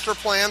a master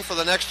plan for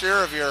the next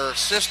year of your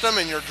system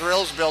and your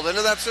drills built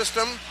into that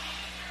system.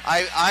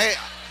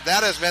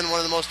 That has been one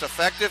of the most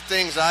effective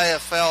things I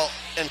have felt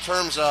in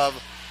terms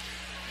of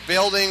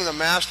building the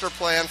master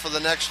plan for the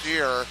next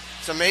year.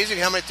 It's amazing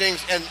how many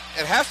things, and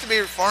it has to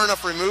be far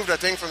enough removed, I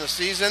think, from the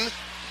season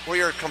where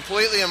you're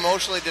completely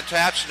emotionally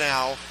detached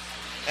now.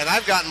 And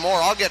I've gotten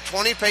more. I'll get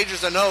 20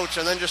 pages of notes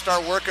and then just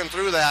start working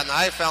through that. And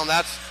I found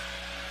that,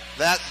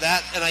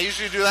 and I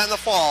usually do that in the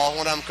fall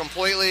when I'm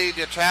completely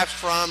detached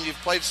from, you've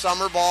played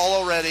summer ball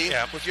already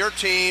with your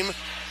team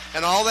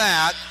and all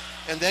that.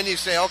 And then you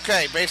say,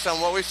 okay, based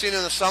on what we've seen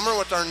in the summer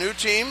with our new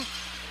team,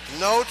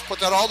 notes, put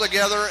that all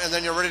together, and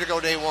then you're ready to go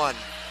day one.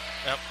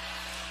 Yep.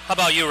 How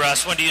about you,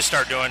 Russ? When do you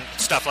start doing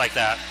stuff like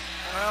that?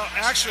 Well,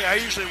 actually, I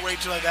usually wait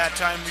till that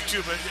time, me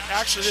too. But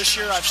actually, this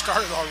year I've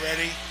started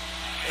already.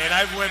 And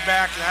I went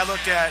back and I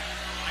looked at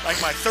like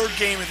my third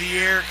game of the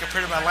year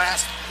compared to my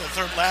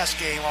last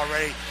game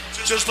already.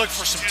 Just look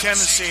for some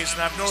tendencies, and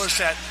I've noticed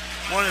that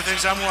one of the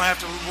things I'm going to have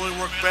to really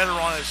work better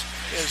on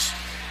is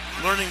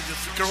learning. The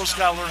girls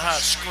got to learn how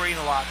to screen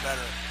a lot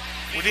better.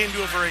 We didn't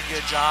do a very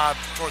good job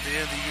toward the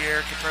end of the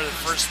year compared to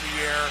the first of the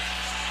year.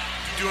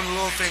 Doing the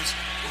little things.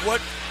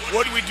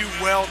 What do we do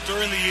well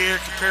during the year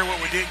compared to what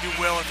we didn't do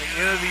well at the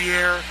end of the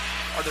year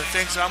are the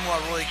things I'm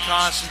going to really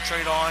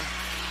concentrate on.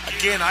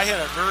 Again, I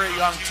had a very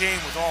young team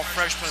with all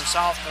freshmen and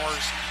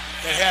sophomores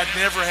that had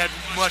never had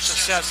much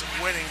success in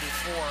winning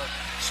before.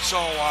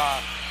 So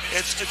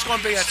it's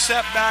going to be a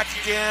setback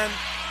again.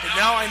 And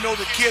now I know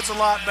the kids a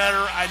lot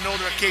better. I know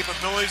their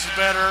capabilities are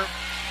better.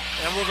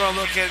 And we're going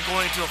to look at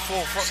going into a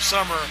full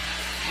summer,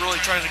 really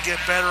trying to get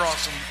better on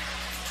some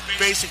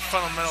basic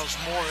fundamentals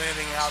more than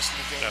anything else in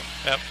the game.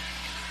 Yep.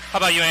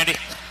 How about you, Andy?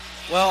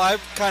 Well,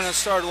 I've kind of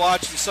started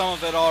watching some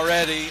of it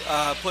already,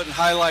 putting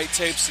highlight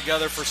tapes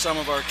together for some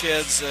of our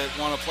kids that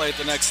want to play at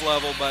the next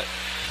level. But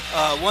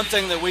one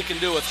thing that we can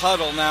do with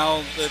Huddle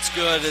now that's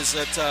good is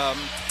that,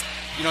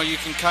 you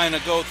can kind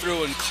of go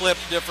through and clip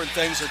different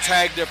things or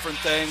tag different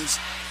things.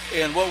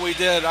 And what we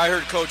did, I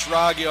heard Coach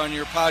Raggi on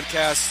your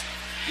podcast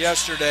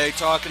yesterday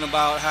talking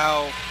about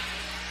how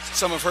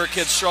some of her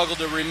kids struggled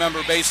to remember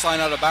baseline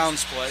out of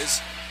bounds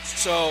plays.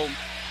 So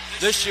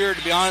this year,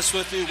 to be honest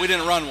with you, we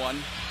didn't run one.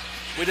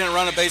 We didn't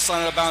run a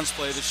baseline out of bounds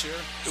play this year.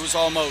 It was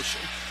all motion.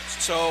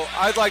 So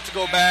I'd like to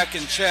go back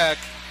and check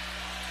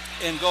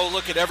and go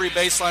look at every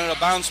baseline out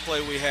of bounds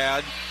play we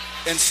had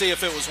and see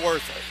if it was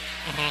worth it.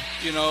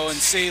 Mm-hmm. And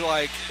see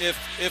like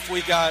if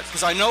we got,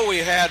 because I know we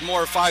had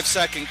more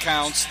 5-second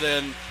counts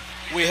than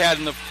we had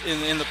in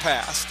the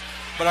past.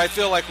 But I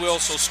feel like we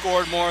also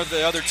scored more.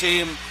 The other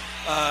team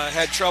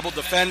had trouble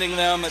defending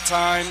them at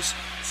times.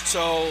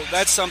 So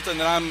that's something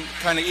that I'm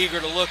kind of eager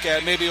to look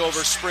at, maybe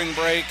over spring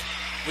break.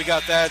 We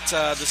got that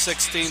the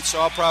 16th, so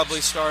I'll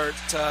probably start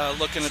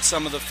looking at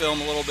some of the film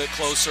a little bit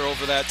closer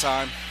over that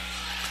time.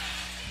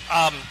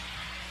 I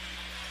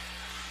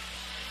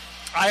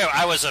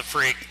was a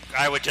freak.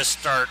 I would just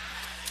start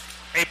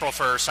April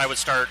 1st. I would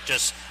start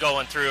just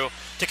going through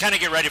to kind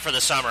of get ready for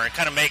the summer and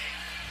kind of make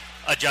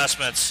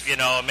adjustments.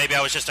 Maybe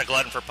I was just a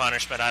glutton for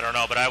punishment. I don't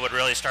know, but I would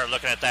really start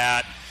looking at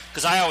that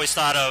because I always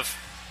thought I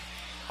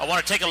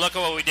want to take a look at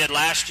what we did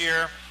last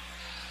year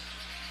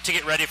to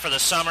get ready for the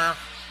summer.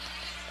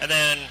 And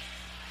then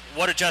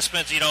what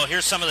adjustments,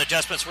 here's some of the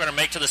adjustments we're going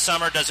to make to the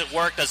summer. Does it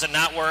work? Does it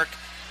not work?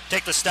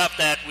 Take the stuff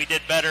that we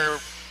did better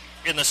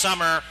in the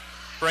summer,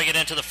 bring it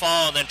into the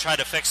fall, and then try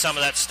to fix some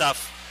of that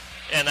stuff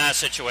in that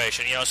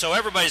situation. So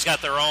everybody's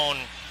got their own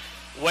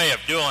way of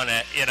doing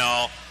it,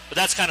 But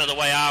that's kind of the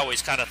way I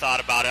always kind of thought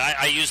about it.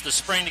 I used the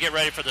spring to get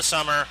ready for the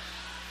summer,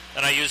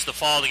 and I used the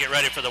fall to get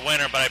ready for the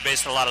winter, but I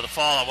based a lot of the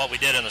fall on what we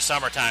did in the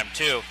summertime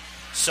too.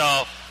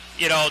 So,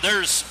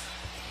 there's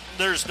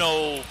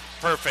no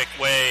perfect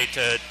way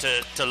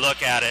to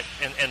look at it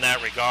in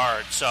that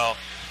regard. So,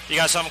 you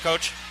got something,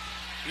 Coach?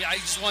 Yeah,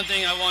 just one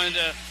thing I wanted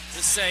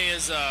to say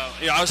is,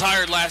 I was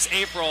hired last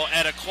April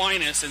at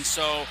Aquinas, and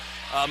so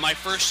my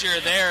first year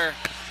there,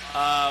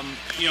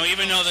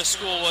 even though the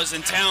school was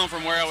in town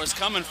from where I was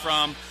coming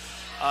from,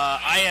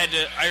 I had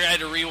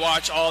to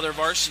rewatch all their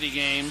varsity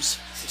games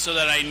so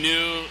that I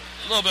knew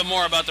a little bit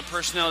more about the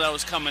personnel that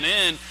was coming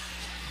in.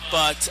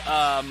 But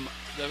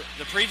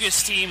the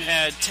previous team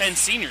had 10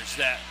 seniors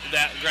that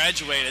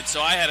graduated,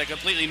 so I had a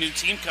completely new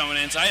team coming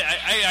in. So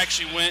I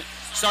actually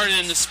started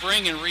in the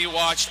spring and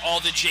rewatched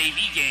all the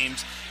JV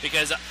games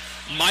because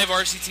my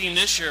varsity team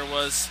this year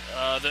was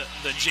the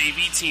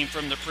JV team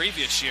from the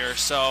previous year.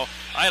 So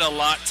I had a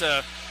lot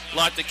to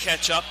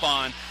catch up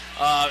on.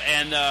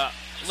 And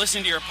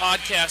listening to your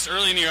podcast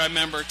early in the year, I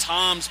remember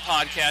Tom's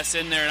podcast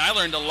in there, and I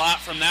learned a lot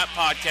from that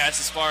podcast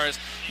as far as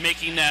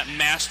making that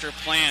master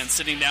plan,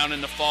 sitting down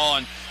in the fall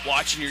and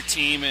watching your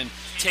team and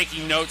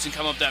taking notes and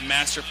come up with that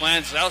master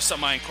plan. So that was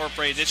something I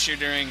incorporated this year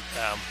during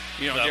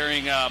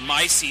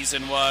my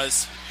season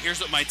was, here's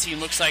what my team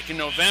looks like in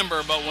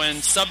November, but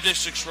when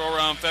sub-districts roll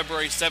around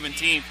February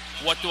 17th,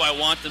 what do I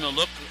want them to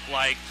look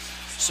like?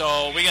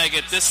 So we got to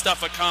get this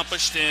stuff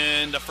accomplished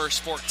in the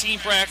first 14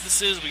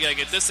 practices. We got to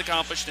get this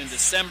accomplished in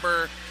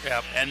December.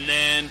 Yep. And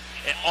then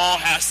it all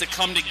has to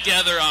come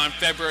together on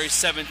February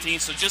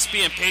 17th. So just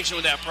being patient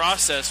with that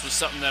process was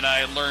something that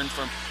I learned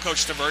from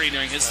Coach Tvrdy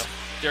during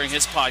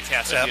his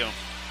podcast with you.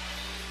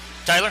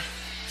 Tyler?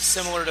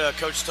 Similar to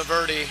Coach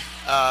Tvrdy,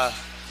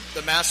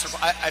 the master.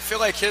 I feel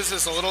like his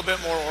is a little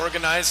bit more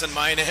organized than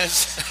mine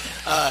is.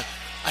 I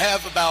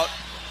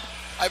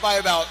buy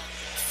about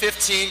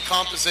 15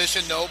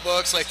 composition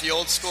notebooks, like the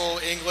old school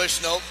English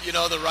the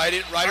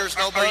writer's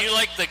notebook. Are you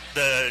like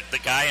the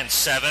guy in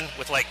 7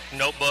 with like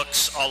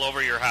notebooks all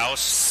over your house?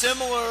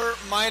 Similar,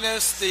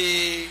 minus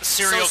the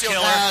serial killer.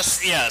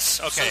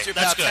 Yes, okay,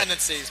 that's good.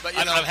 Tendencies, but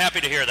I'm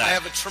happy to hear that. I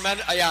have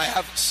I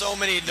have so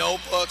many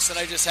notebooks, and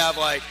I just have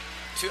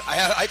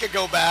I could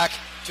go back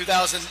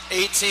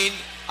 2018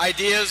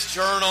 ideas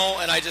journal,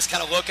 and I just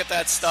kind of look at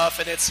that stuff,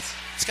 and it's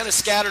kind of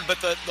scattered.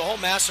 But the whole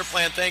master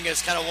plan thing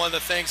is kind of one of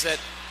the things that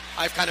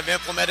I've kind of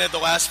implemented the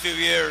last few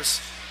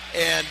years,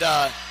 and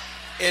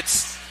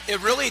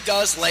it really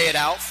does lay it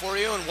out for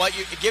you, and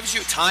it gives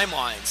you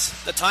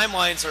timelines. The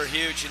timelines are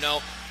huge.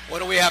 What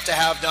do we have to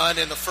have done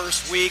in the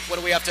first week? What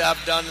do we have to have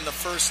done in the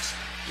first,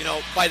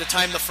 by the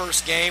time the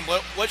first game?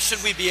 What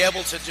should we be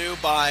able to do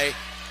by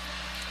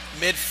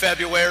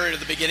mid-February to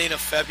the beginning of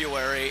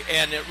February?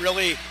 And it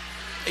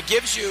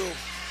gives you,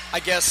 I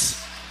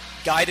guess,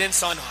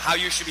 guidance on how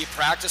you should be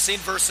practicing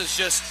versus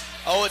just,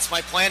 it's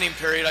my planning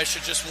period, I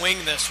should just wing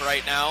this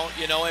right now.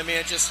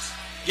 It just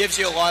gives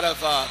you a lot of,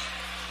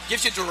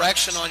 gives you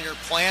direction on your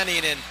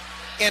planning.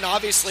 And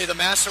obviously the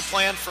master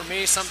plan for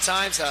me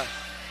sometimes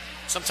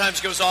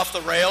goes off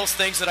the rails,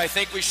 things that I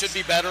think we should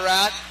be better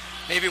at.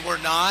 Maybe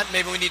we're not.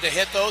 Maybe we need to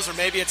hit those, or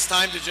maybe it's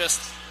time to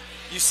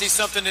you see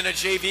something in a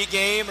JV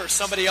game or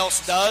somebody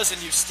else does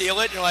and you steal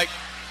it and you're like,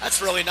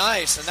 that's really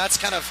nice. And that's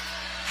kind of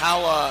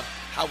how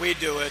we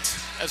do it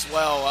as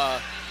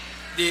well.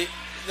 The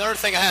other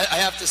thing I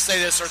have to say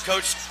this, or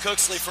Coach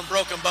Cooksley from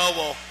Broken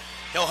Bow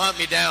he'll hunt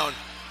me down.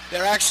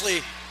 They're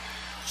actually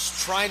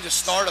trying to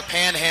start a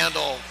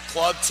Panhandle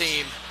club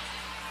team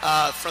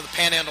from the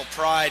Panhandle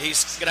Pride.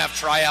 He's going to have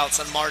tryouts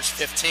on March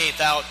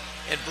 15th out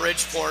in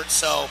Bridgeport.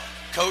 So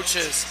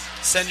coaches,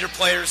 send your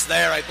players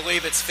there. I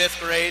believe it's 5th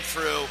grade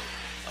through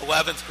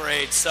 11th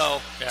grade. So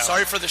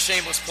sorry for the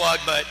shameless plug,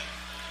 but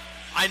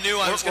I knew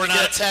I was going to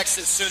get a text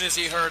as soon as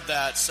he heard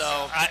that.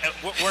 So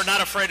we're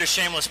not afraid of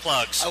shameless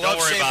plugs. Don't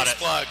worry about it.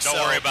 Don't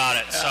worry about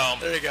it. So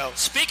there you go.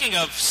 Speaking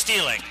of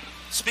stealing,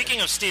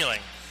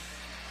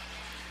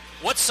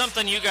 what's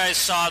something you guys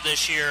saw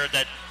this year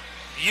that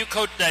you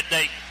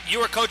you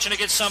were coaching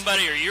against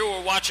somebody, or you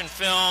were watching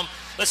film?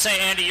 Let's say,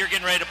 Andy, you're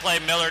getting ready to play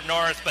Millard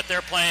North, but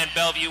they're playing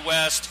Bellevue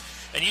West,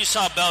 and you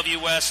saw Bellevue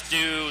West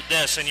do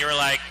this, and you were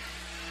like,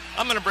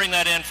 I'm going to bring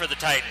that in for the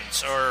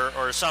Titans,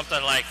 or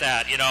something like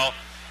that.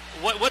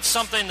 What's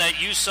something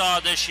that you saw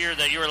this year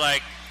that you were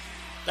like,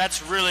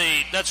 that's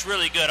really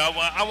good.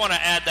 I want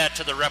to add that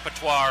to the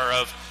repertoire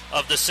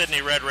of the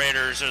Sidney Red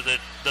Raiders, or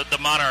the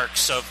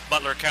Monarchs of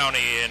Butler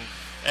County,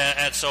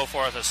 and so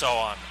forth and so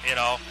on.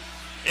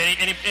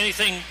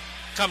 Anything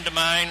come to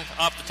mind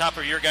off the top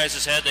of your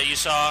guys' head that you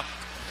saw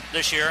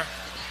this year?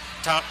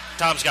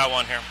 Tom's got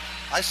one here.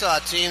 I saw a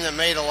team that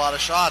made a lot of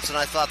shots, and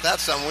I thought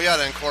that's something we ought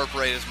to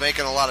incorporate, is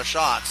making a lot of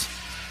shots.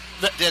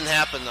 That didn't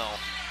happen, though.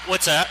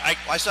 What's that?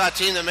 I saw a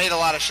team that made a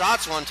lot of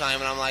shots one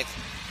time, and I'm like,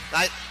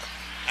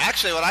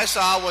 actually what I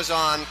saw was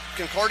on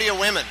Concordia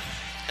Women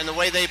and the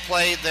way they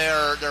played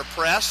their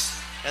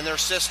press and their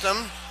system.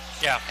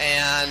 Yeah.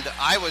 And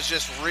I was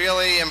just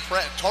really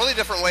impressed. Totally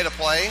different way to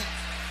play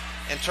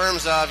in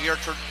terms of your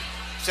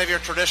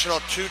traditional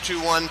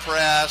 2-2-1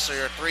 press or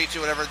your 3-2,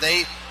 whatever.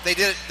 They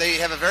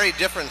have a very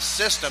different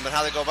system and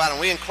how they go about it.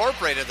 And we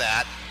incorporated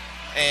that,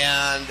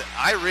 and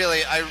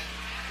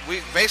we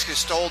basically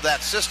stole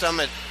that system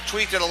and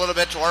tweaked it a little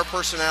bit to our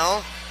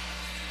personnel,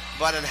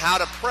 but in how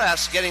to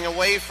press, getting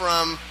away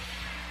from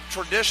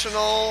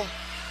traditional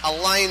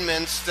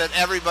alignments that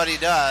everybody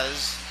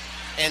does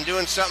and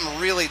doing something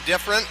really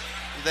different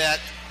that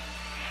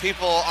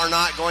people are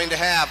not going to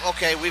have.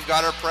 Okay, we've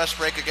got our press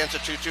break against a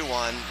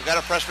 2-2-1. We've got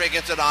a press break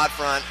against an odd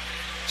front.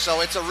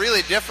 So it's a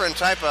really different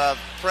type of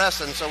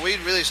press, and so we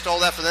really stole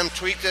that from them,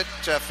 tweaked it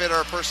to fit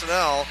our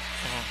personnel,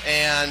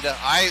 and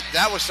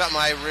that was something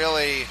I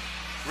really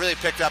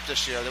picked up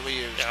this year that we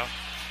used. Yeah.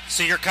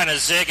 So you're kind of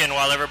zigging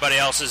while everybody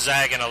else is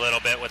zagging a little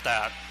bit with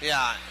that.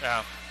 Yeah.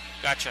 Yeah.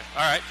 Gotcha.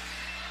 All right.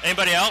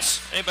 Anybody else?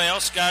 Anybody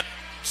else got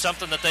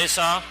something that they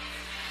saw?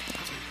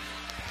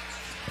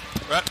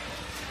 Right.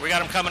 We got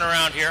them coming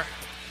around here.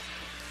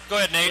 Go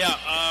ahead, Nate.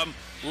 Yeah.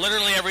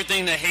 Literally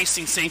everything that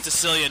Hastings St.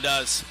 Cecilia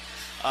does.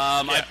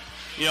 I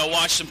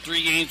watched them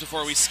 3 games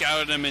before we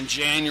scouted them in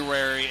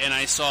January, and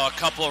I saw a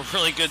couple of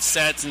really good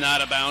sets and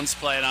out of bounds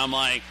play, and I'm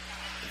like,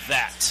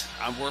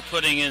 we're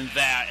putting in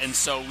that. And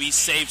so we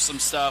saved some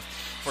stuff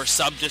for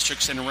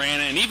sub-districts and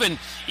ran it, and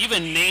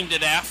even named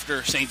it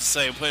after St.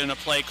 Cecilia, put in a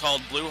play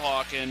called Blue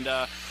Hawk. And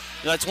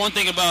That's one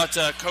thing about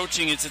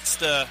coaching.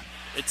 It's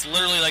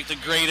literally like the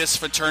greatest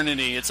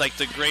fraternity. It's like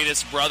the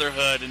greatest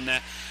brotherhood, and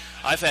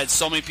I've had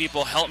so many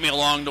people help me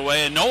along the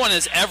way, and no one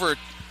has ever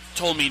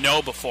told me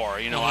no before.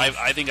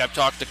 I think I've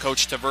talked to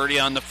Coach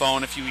Tvrdy on the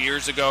phone a few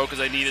years ago because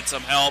I needed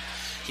some help.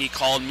 He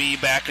called me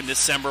back in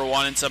December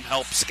wanting some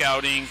help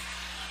scouting.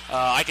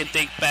 I can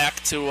think back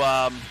to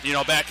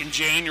back in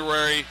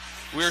January,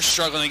 we were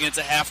struggling against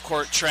a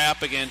half-court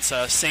trap against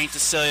St.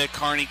 Cecilia,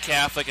 Kearney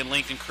Catholic, and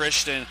Lincoln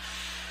Christian.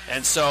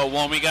 And so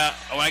when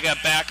I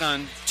got back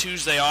on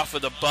Tuesday off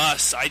of the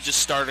bus, I just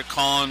started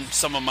calling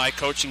some of my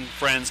coaching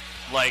friends,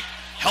 like,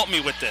 help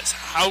me with this.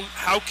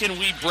 How can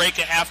we break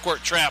a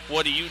half-court trap?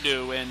 What do you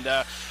do? And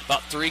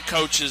about 3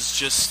 coaches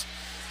just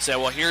said,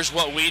 well, here's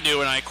what we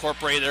do, and I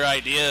incorporate their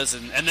ideas,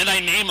 and then I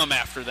name them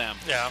after them.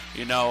 Yeah.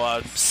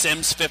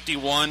 Sims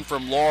 51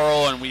 from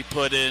Laurel, and we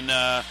put in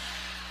and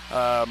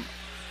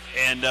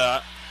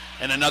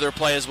another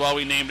play as well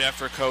we named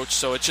after a coach.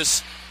 So it's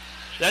just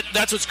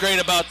that's what's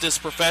great about this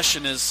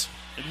profession is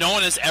no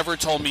one has ever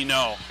told me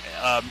no,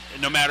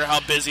 no matter how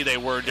busy they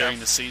were during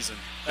the season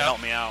to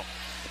help me out.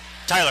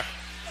 Tyler.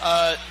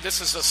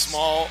 This is a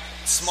small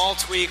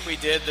tweak we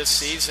did this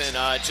season,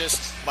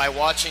 just by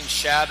watching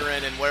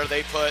Shadron and where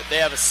they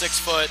have a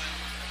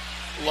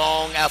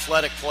 6-foot-long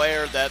athletic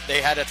player that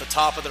they had at the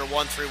top of their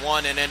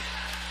 1-3-1, and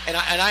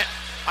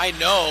I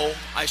know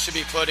I should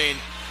be putting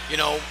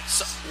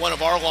one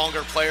of our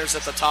longer players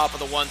at the top of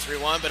the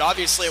 1-3-1, but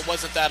obviously it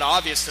wasn't that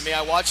obvious to me.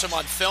 I watched them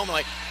on film,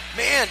 like,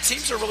 man,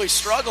 teams are really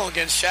struggling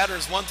against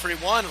Shadron's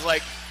 1-3-1. I was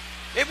like,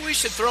 maybe we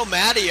should throw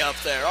Maddie up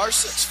there, our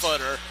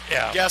 6-footer.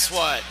 Yeah. Guess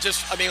what?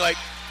 I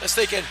was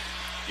thinking,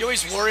 you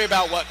always worry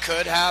about what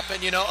could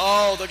happen.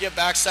 Oh, they'll get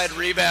backside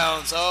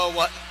rebounds. Oh,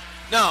 what?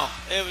 No,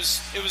 it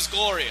was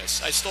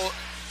glorious. I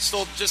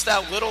stole just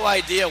that little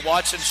idea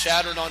watching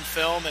Shadron on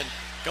film and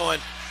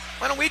going,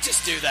 why don't we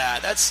just do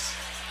that? That's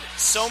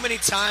so many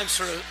times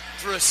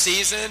through a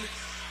season.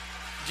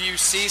 Do you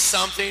see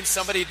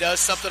somebody does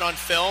something on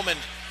film, and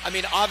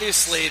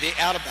obviously the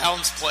out of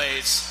bounds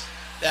plays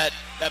that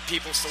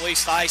people, at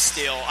least I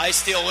steal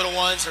little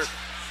ones or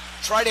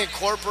try to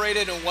incorporate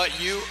it in what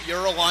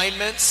your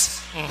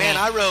alignments. Mm-hmm. Man,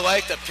 I really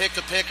like the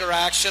pick-the-picker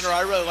action, or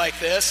I really like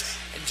this,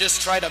 and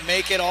just try to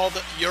make it all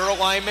your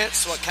alignment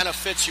so it kind of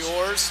fits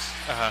yours.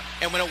 Uh-huh.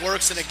 And when it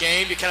works in a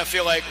game, you kind of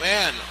feel like,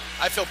 man,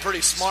 I feel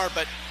pretty smart,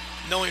 but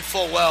knowing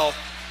full well,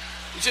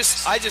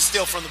 I just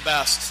steal from the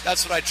best.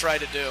 That's what I try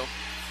to do.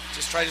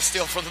 Just try to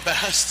steal from the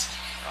best.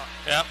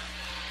 Yep.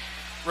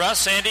 Russ,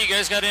 Sandy, you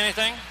guys got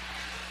anything?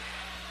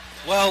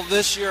 Well,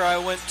 this year I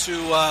went to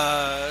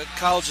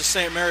College of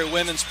St. Mary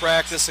women's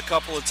practice a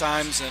couple of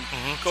times, and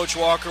Coach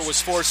Walker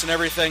was forcing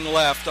everything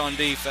left on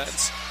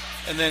defense.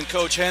 And then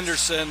Coach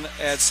Henderson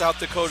at South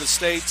Dakota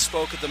State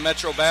spoke at the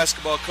Metro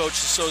Basketball Coach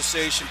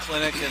Association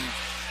Clinic, and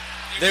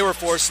they were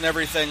forcing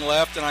everything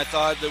left, and I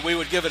thought that we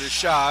would give it a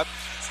shot.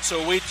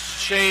 So we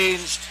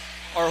changed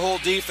our whole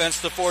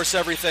defense to force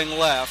everything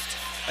left.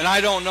 And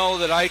I don't know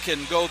that I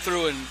can go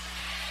through and,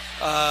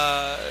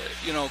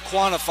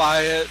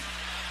 quantify it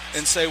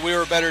and say we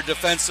were better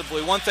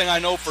defensively. One thing I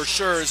know for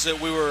sure is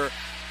that we were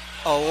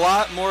a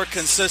lot more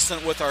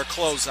consistent with our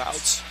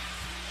closeouts.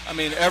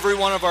 Every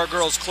one of our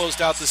girls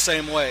closed out the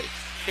same way.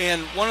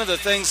 And one of the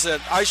things that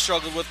I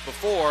struggled with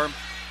before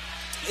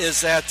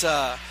is that,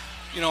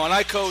 and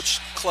I coach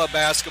club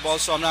basketball,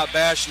 so I'm not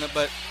bashing it,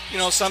 but,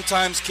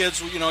 sometimes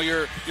kids,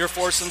 you're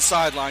forcing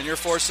sideline, you're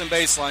forcing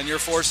baseline, you're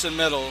forcing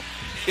middle,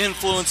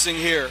 influencing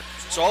here.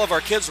 So all of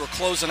our kids were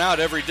closing out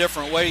every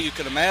different way you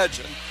could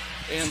imagine.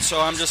 And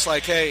so I'm just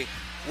like, hey,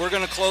 we're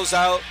going to close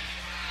out.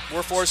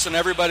 We're forcing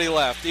everybody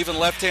left. Even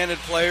left-handed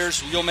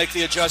players, you'll make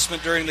the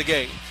adjustment during the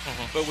game.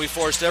 But we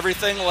forced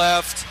everything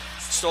left,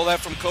 stole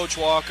that from Coach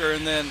Walker,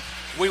 and then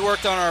we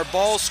worked on our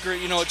ball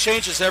screen. It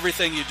changes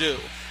everything you do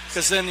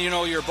because then,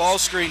 your ball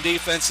screen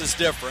defense is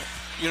different.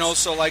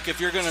 So like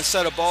if you're going to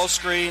set a ball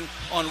screen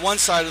on one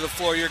side of the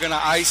floor, you're going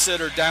to ice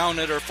it or down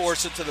it or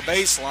force it to the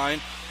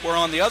baseline. Where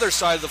on the other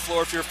side of the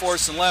floor, if you're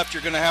forcing left,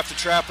 you're going to have to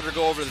trap it or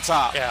go over the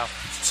top. Yeah.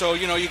 So,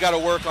 you got to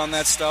work on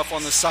that stuff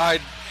on the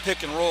side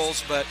pick and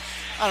rolls. But,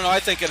 I don't know,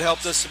 I think it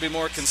helped us to be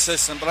more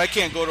consistent. But I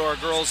can't go to our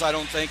girls, I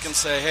don't think, and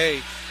say,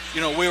 hey,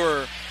 we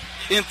were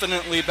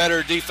infinitely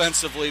better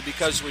defensively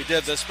because we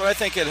did this. But I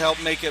think it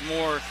helped make it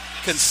more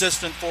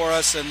consistent for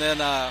us. And then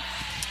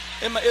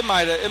it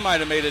might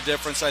have made a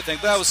difference, I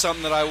think. That was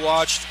something that I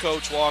watched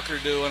Coach Walker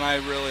do, and I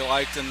really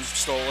liked and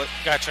stole it.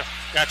 Gotcha.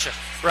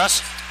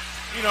 Russ?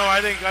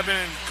 I think I've been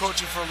in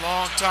coaching for a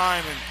long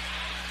time, and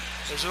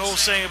there's an old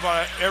saying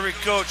about every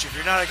coach, if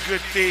you're not a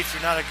good thief,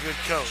 you're not a good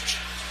coach.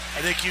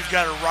 I think you've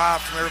got to rob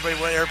from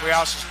what everybody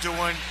else is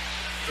doing.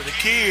 But the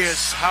key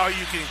is how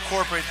you can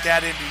incorporate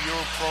that into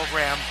your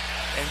program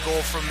and go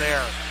from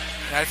there.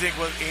 And I think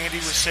what Andy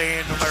was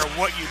saying, no matter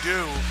what you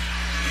do,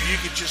 if you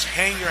could just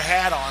hang your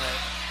hat on it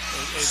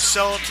and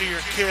sell it to your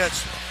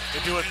kids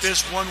to do it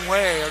this one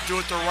way or do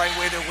it the right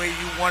way, the way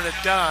you want it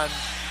done,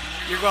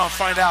 you're going to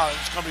find out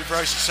it's going to be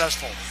very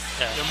successful.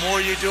 Yeah. The more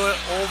you do it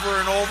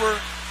over and over,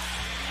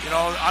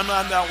 I'm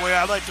not that way.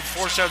 I like to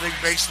force everything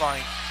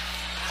baseline.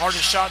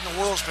 hardest shot in the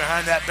world is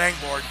behind that bang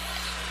board,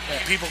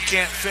 and people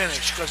can't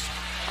finish. Because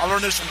I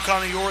learned this from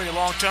Connie Yori a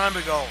long time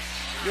ago.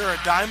 You're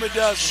a dime a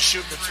dozen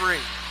shooting a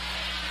three.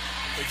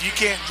 If you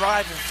can't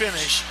drive and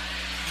finish,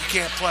 you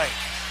can't play.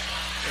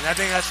 And I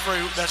think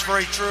that's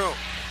very true.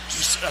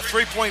 A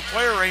three-point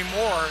player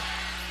anymore,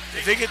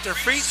 if they get their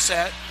feet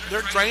set,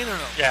 they're draining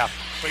them. Yeah.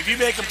 But if you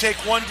make them take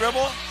one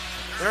dribble,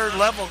 their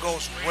level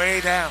goes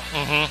way down.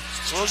 Mm-hmm.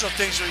 So those are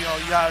things that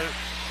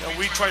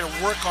we try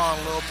to work on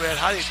a little bit,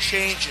 how to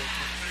change it.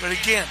 But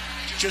again,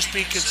 just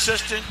be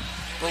consistent,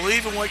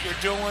 believe in what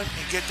you're doing,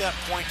 and get that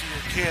point to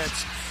your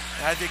kids.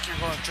 And I think you're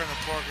going to turn the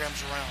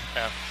programs around.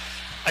 Yeah.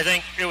 I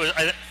think it was.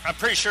 I'm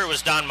pretty sure it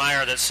was Don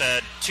Meyer that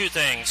said two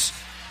things.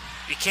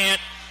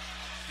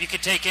 You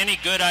could take any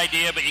good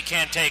idea, but you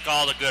can't take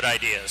all the good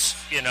ideas,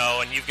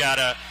 and you've got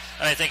to,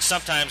 and I think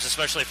sometimes,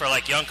 especially for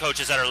like young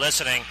coaches that are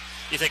listening,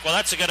 you think, well,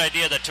 that's a good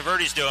idea that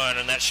Tvrdy's doing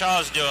and that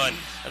Shaw's doing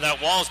and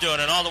that Wall's doing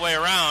and all the way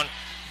around,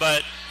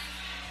 but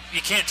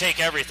you can't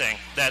take everything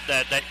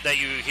that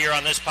you hear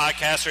on this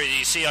podcast or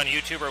you see on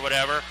YouTube or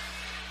whatever.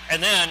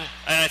 And then,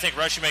 and I think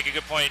Russ, you make a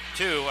good point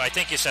too, I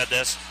think you said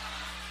this,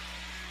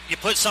 you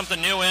put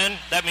something new in,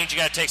 that means you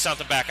got to take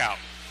something back out,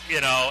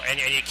 and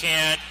you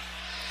can't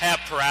have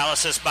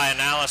paralysis by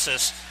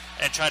analysis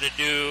and try to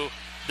do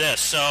this.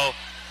 So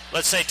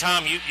let's say,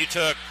 Tom, you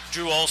took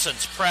Drew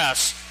Olson's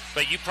press,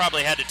 but you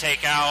probably had to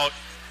take out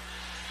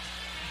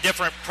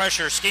different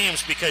pressure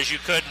schemes because you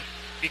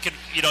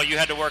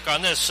had to work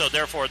on this, so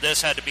therefore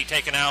this had to be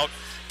taken out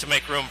to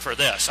make room for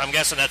this. I'm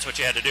guessing that's what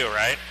you had to do,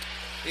 right?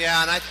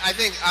 Yeah, and I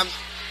think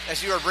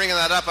as you were bringing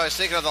that up, I was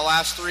thinking of the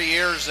last 3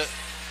 years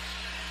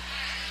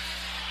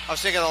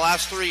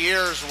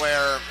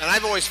where, and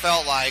I've always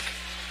felt like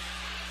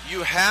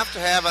you have to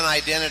have an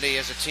identity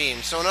as a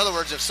team. So in other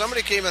words, if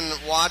somebody came and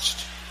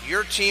watched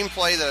your team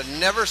play that had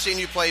never seen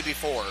you play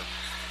before,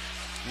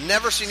 and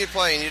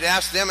you'd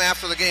ask them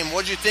after the game,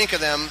 what'd you think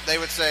of them? They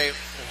would say,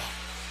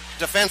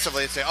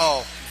 defensively, they'd say,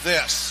 oh,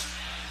 this.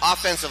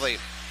 Offensively,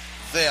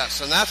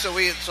 this. And that's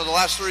what so the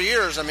last 3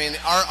 years, I mean,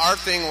 our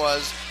thing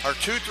was our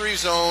 2-3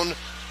 zone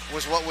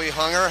was what we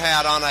hung our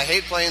hat on. I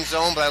hate playing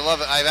zone, but I love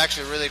it. I've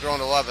actually really grown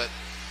to love it.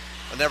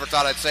 I never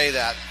thought I'd say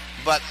that.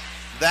 But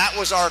that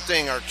was our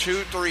thing, our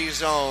 2-3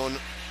 zone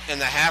in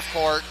the half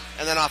court,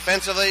 and then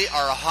offensively,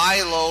 our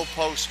high-low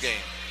post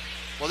game.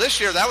 Well, this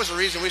year, that was the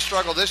reason we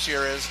struggled this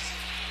year is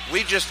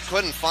we just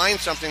couldn't find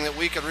something that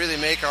we could really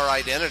make our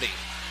identity.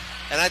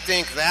 And I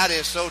think that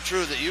is so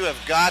true that you have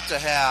got to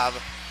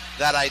have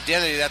that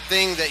identity, that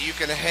thing that you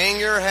can hang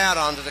your hat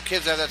on to the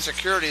kids, have that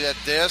security that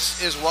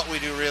this is what we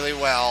do really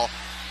well,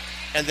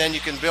 and then you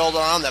can build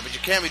on that. But you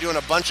can't be doing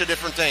a bunch of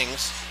different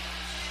things.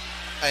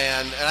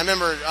 And I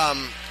remember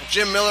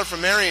Jim Miller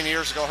from Marion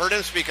years ago, heard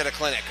him speak at a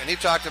clinic, and he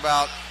talked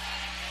about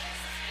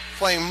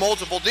playing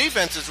multiple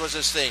defenses was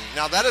his thing.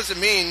 Now, that doesn't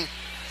mean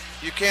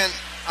you can't,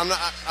 I'm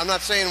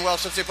not saying, well,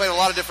 since they played a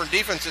lot of different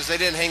defenses, they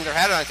didn't hang their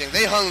hat on anything.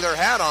 They hung their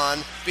hat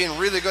on being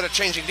really good at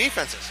changing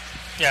defenses.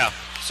 Yeah.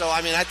 So,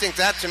 I mean, I think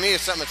that to me is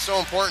something that's so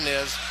important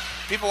is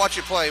people watch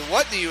you play.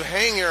 What do you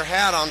hang your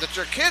hat on that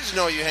your kids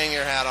know you hang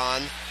your hat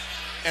on,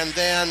 and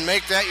then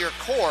make that your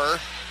core,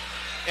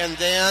 and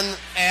then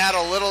add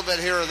a little bit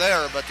here or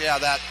there. But, yeah,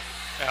 that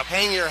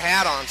hang your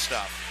hat on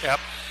stuff. Yep.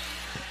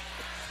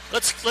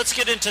 Let's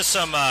get into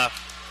some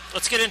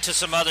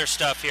other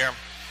stuff here.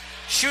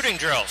 Shooting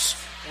drills.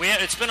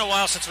 It's been a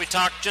while since we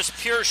talked just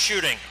pure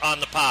shooting on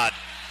the pod.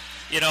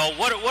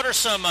 What are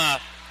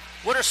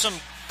some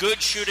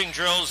good shooting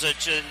drills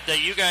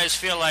that you guys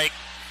feel like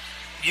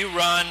you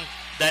run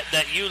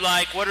that you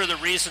like? What are the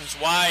reasons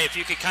why? If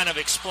you could kind of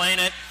explain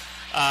it.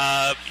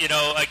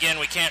 Again,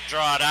 we can't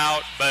draw it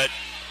out, but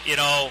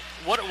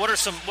what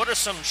are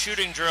some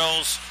shooting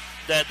drills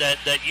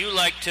that you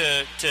like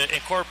to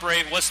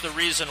incorporate? What's the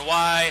reason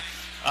why?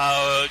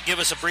 Give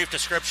us a brief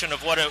description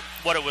of what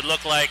it would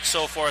look like,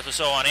 so forth and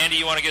so on. Andy,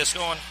 you want to get us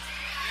going?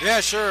 Yeah,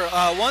 sure.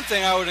 One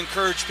thing I would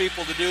encourage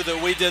people to do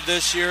that we did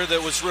this year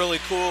that was really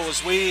cool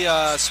was we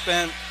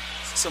spent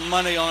some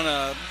money on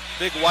a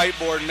big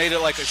whiteboard and made it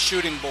like a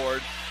shooting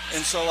board.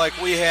 And so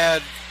we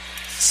had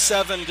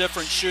 7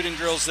 different shooting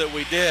drills that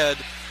we did,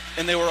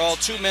 and they were all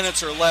 2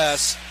 minutes or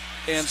less.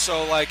 And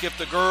so if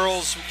the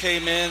girls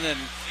came in and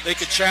they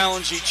could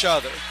challenge each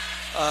other.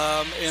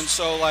 And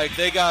so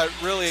they got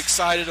really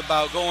excited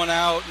about going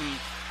out and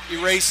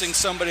erasing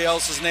somebody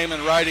else's name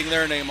and writing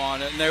their name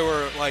on it. And they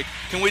were like,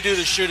 can we do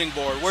the shooting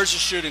board? Where's the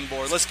shooting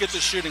board? Let's get the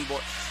shooting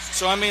board.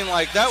 So,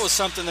 that was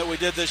something that we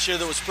did this year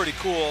that was pretty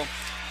cool,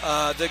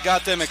 that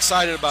got them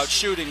excited about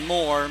shooting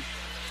more.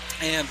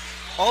 And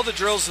all the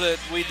drills that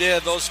we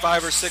did, those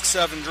 5 or 6,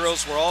 7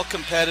 drills, were all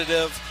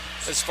competitive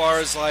as far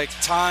as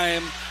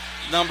time,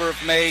 number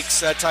of makes,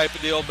 that type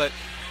of deal. But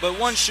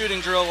one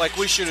shooting drill,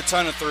 we shoot a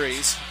ton of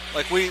threes.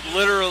 We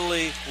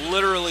literally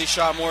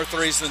shot more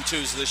threes than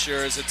twos this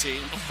year as a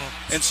team.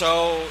 Mm-hmm. And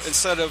so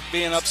instead of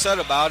being upset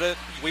about it,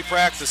 we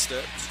practiced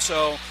it.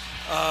 So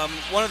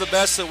one of the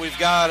best that we've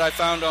got, I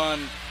found on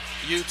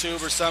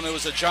YouTube or something, it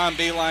was a John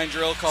Beeline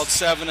drill called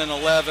 7 and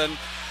 11,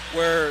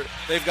 where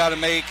they've got to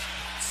make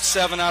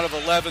 7 out of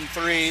 11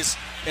 threes,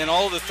 and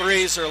all the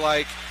threes are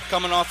like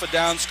coming off a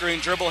down screen,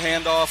 dribble,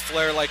 handoff,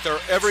 flare, like they're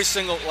every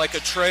single, like a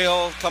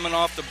trail coming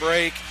off the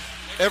break.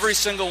 Every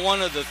single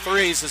one of the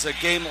threes is a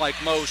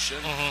game-like motion.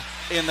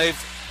 And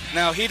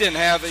now he didn't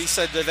have it. He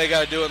said that they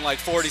got to do it in like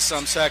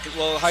 40-some seconds.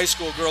 Well, high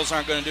school girls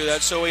aren't going to do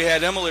that. So we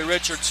had Emily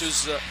Richards,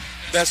 who's the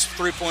best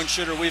three-point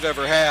shooter we've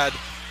ever had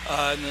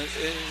in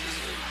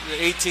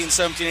the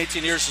 17,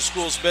 18 years the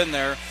school's been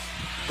there,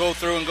 go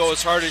through and go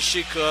as hard as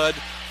she could.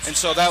 And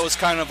so that was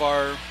kind of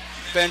our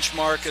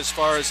benchmark as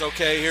far as,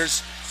 okay,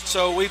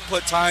 so we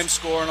put time,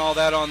 score, and all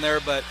that on there,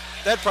 but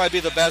that'd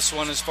probably be the best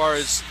one as far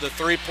as the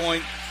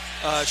three-point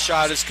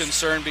shot is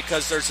concerned,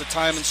 because there's a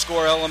time and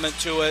score element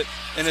to it,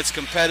 and it's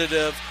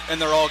competitive, and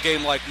they're all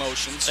game-like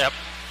motions. Yep.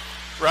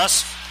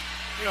 Russ?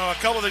 A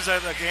couple of things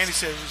like Andy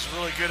said was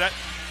really good at.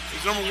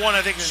 Number one,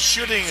 I think, in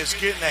shooting is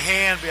getting the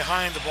hand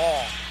behind the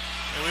ball.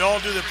 And we all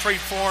do the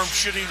pre-formed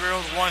shooting drill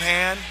with one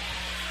hand.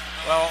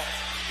 Well,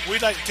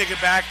 we'd like to take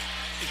it back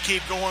and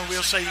keep going.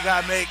 We'll say you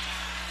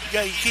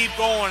keep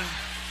going,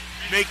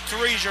 make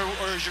three is your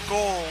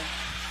goal.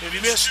 If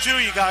you miss two,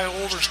 you got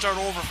to start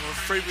over from a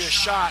previous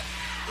shot.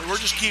 But we're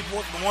just keep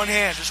working one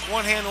hand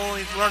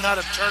only, learn how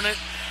to turn it,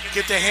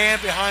 get the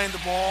hand behind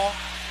the ball,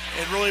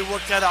 and really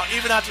work that out.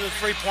 Even out to the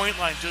three-point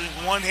line, doing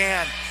one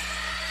hand.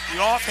 The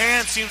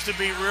offhand seems to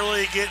be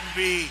really getting to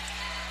be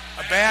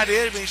a bad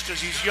image, because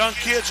these young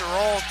kids are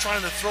all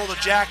trying to throw the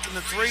jack and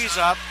the threes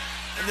up,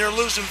 and they're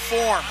losing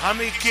form. How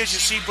many kids you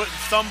see putting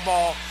thumbing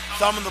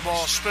the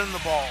ball, spinning the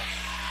ball?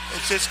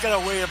 It's got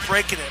a way of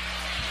breaking it.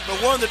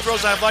 But one of the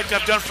drills I've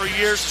done for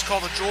years is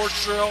called the George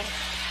drill.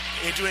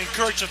 And to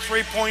encourage a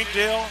three-point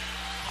deal,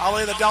 I'll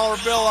lay the dollar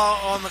bill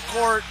out on the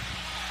court.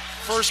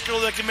 First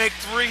girl that can make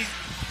three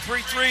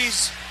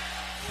threes,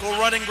 go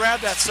run and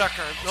grab that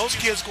sucker. Those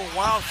kids go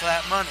wild for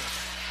that money.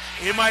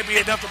 It might be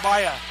enough to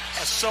buy a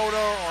soda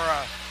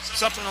or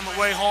something on the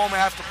way home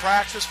after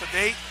practice, but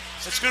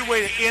it's a good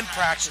way to end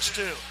practice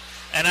too.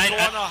 And go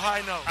on a high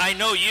note. I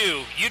know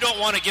you don't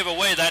want to give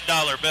away that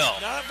dollar bill.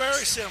 Not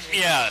very simple.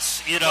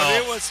 Yes,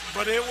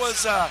 But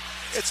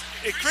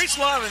it creates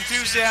a lot of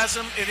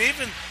enthusiasm, and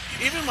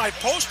even my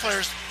post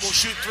players will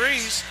shoot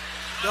threes.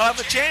 They'll have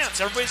a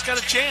chance. Everybody's got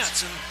a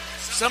chance, and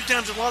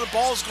sometimes a lot of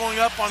balls going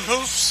up on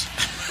hoops,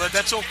 but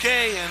that's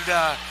okay.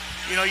 And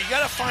you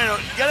gotta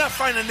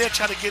find a niche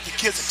how to get the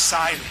kids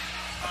excited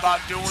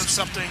about doing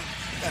something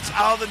that's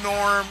out of the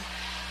norm.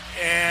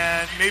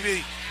 And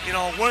maybe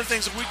one of the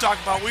things that we talk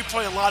about, we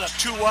play a lot of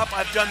 2-up.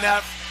 I've done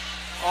that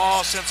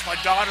since my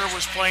daughter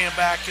was playing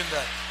back in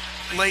the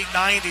late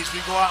 90s.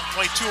 We go out and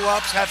play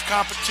 2-ups, have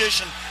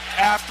competition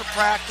after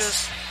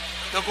practice.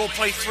 They'll go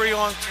play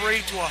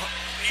 3-on-3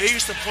 they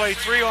used to play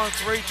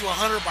 3-on-3 to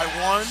 100 by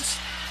ones,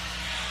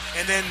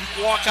 and then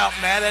walk out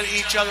mad at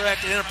each other at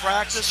the end of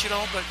practice,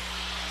 But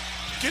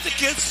get the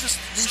kids just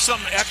do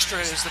something extra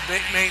is the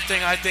main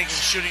thing I think in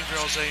shooting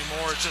drills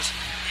anymore. It's just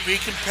be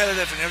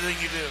competitive in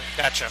everything you do.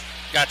 Gotcha.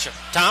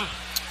 Tom?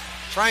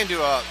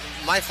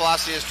 My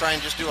philosophy is try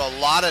and just do a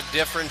lot of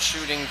different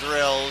shooting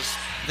drills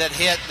that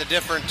hit the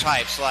different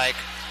types, like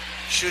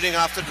shooting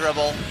off the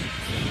dribble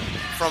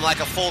from like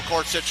a full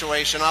court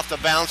situation, off the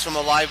bounce from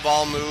a live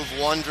ball move,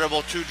 1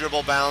 dribble, 2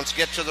 dribble bounce,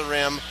 get to the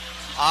rim,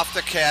 off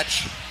the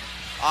catch,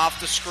 off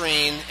the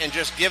screen, and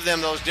just give them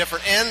those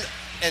different, and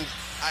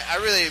I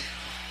really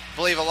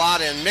believe a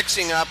lot in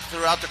mixing up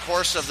throughout the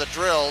course of the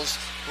drills,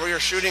 where you're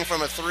shooting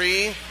from a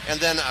 3 and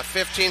then a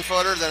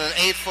 15-footer, then an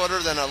 8-footer,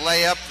 then a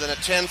layup, then a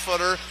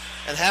 10-footer,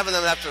 and having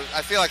them after.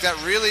 I feel like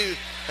that really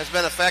has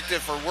been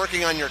effective for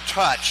working on your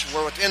touch,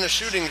 where within a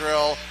shooting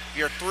drill,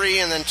 you're 3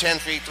 and then 10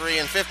 feet, 3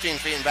 and 15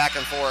 feet and back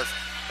and forth.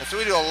 And so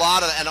we do a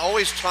lot of, and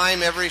always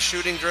time every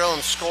shooting drill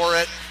and score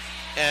it.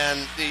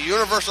 And the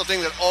universal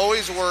thing that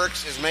always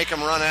works is make them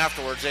run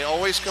afterwards. They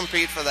always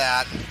compete for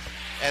that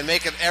and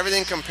make it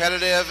everything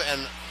competitive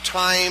and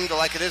timed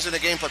like it is in a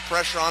game, put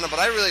pressure on them. But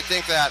I really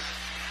think that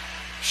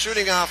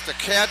shooting off the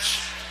catch,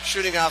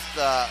 shooting off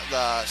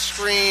the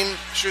screen,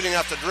 shooting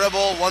off the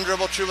dribble, 1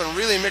 dribble, 2, and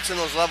really mixing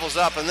those levels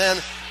up. And then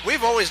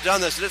we've always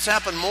done this. It's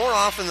happened more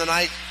often than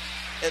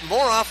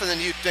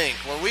you'd think,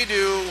 where we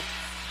do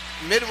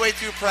midway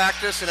through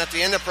practice and at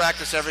the end of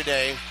practice every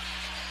day,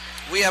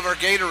 we have our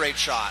Gatorade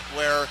shot,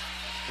 where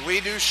we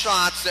do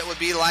shots that would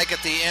be like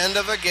at the end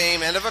of a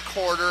game, end of a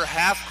quarter,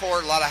 half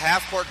court, a lot of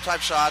half court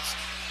type shots,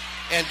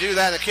 and do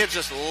that. And the kids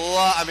just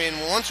love,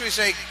 once we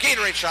say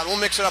Gatorade shot, we'll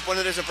mix it up when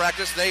it is in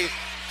practice. They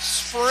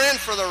sprint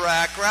for the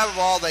rack, grab a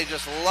ball, they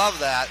just love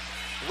that.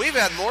 We've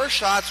had more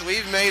shots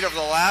we've made over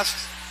the last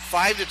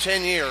 5 to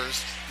 10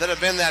 years that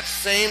have been that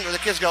same, where the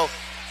kids go,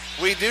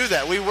 we do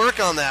that, we work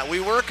on that,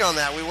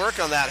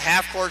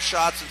 half-court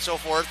shots and so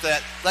forth,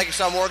 that, like you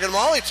saw Morgan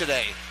Molly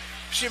today,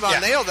 she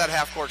about nailed that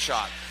half-court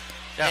shot.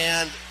 Yeah.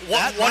 And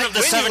one of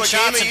the 7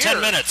 shots in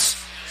 10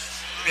 minutes.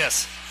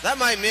 Yes. That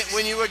might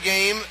win you a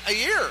game a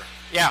year.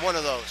 Yeah. One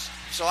of those.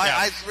 So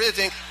I really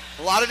think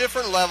a lot of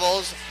different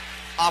levels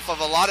off of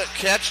a lot of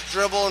catch,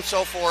 dribble, and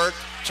so forth,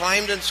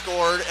 timed and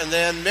scored, and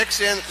then mix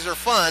in, because they're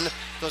fun,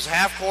 those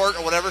half-court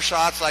or whatever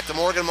shots, like the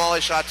Morgan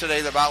Molly shot today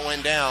that about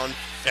went down.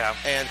 Yeah.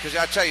 And because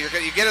I tell you,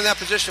 you get in that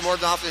position more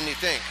often than you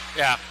think.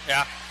 Yeah.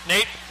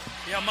 Nate?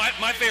 Yeah,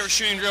 my favorite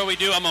shooting drill we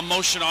do, I'm a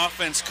motion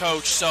offense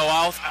coach, so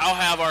I'll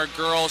have our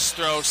girls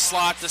throw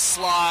slot to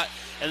slot,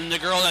 and then the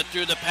girl that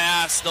threw the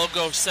pass, they'll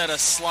go set a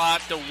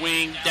slot to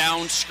wing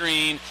down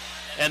screen,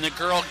 and the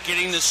girl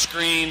getting the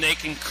screen, they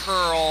can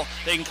curl,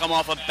 they can come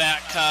off a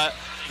back cut,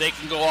 they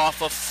can go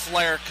off a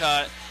flare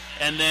cut,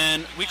 and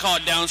then we call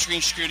it down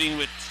screen shooting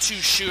with 2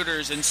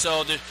 shooters, and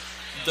so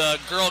the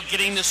girl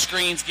getting the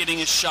screen's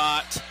getting a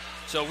shot.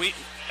 So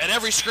at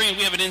every screen,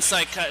 we have an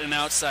inside cut and an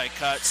outside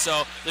cut.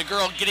 So the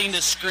girl getting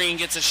the screen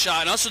gets a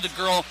shot. And also the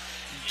girl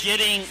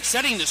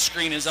setting the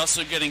screen is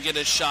also going to get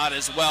a shot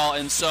as well.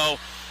 And so,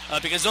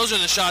 because those are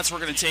the shots we're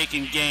going to take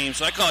in games.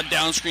 So I call it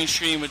down screen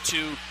shooting with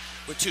two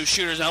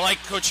shooters. And I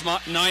like Coach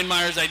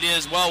Ninemire's idea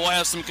as well. We'll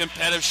have some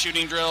competitive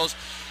shooting drills.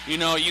 You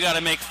got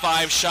to make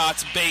 5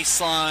 shots,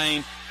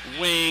 baseline,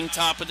 wing,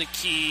 top of the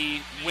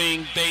key,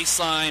 wing,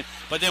 baseline.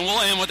 But then we'll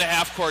end with a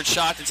half-court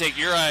shot to take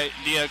your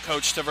idea,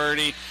 Coach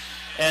Tvrdy.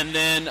 And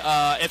then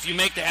if you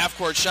make the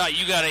half-court shot,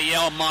 you got to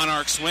yell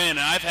Monarchs win. And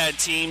I've had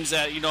teams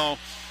that,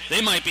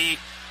 they might be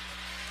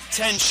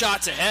 10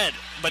 shots ahead,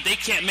 but they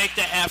can't make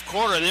the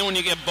half-quarter. And then when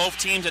you get both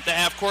teams at the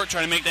half-court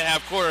trying to make the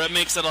half-quarter, that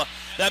makes it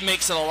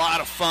a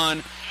lot of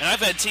fun. And I've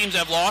had teams that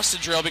have lost the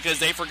drill because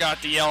they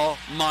forgot to yell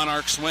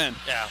Monarchs win.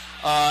 Yeah.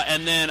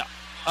 And then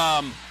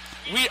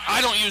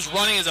I don't use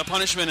running as a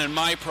punishment in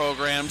my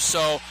program,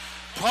 so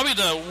probably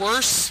the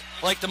worst,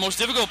 the most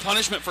difficult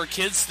punishment for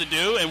kids to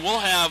do, and we'll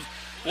have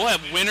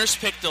winners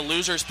pick the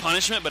loser's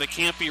punishment, but it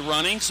can't be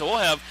running.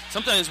 So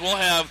sometimes we'll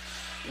have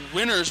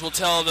winners will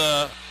tell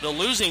the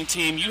losing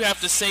team, you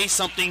have to say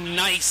something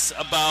nice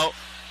about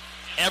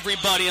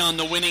everybody on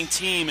the winning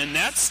team, and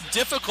that's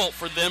difficult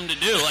for them to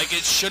do.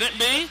 It shouldn't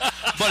be,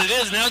 but it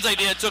is. And that was the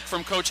idea I took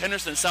from Coach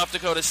Henderson, South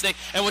Dakota State.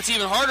 And what's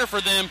even harder for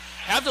them,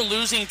 have the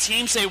losing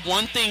team say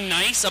one thing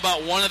nice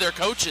about one of their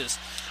coaches.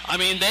 I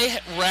mean, they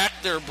rack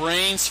their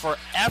brains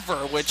forever,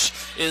 which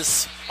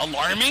is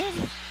alarming,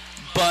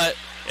 but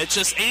it's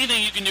just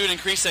anything you can do to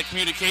increase that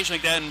communication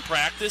like that in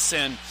practice,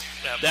 and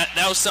that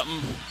was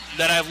something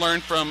that I've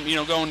learned from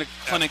going to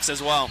clinics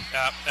as well.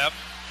 Yep.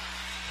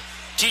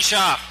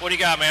 T-Shaw, what do you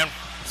got, man?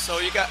 So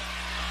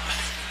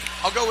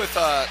I'll go with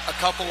a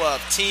couple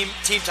of team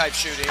type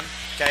shooting.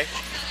 Okay,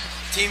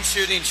 team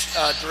shooting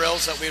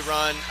drills that we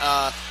run.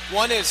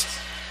 One is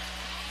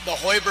the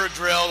Hoiberg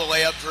drill, the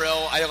layup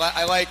drill.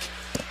 I like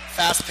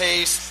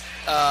fast-paced,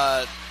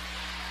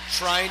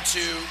 trying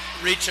to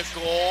reach a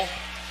goal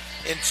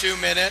in 2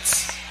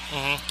 minutes,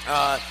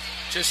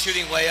 just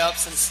shooting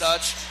layups and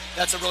such.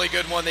 That's a really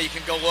good one that you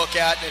can go look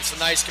at, and it's a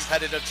nice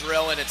competitive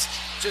drill, and it's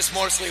just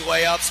mostly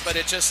layups, but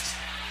it just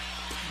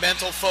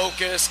mental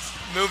focus,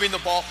 moving the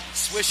ball,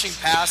 swishing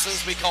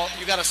passes.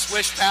 You got to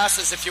swish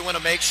passes if you want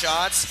to make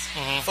shots.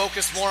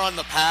 Focus more on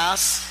the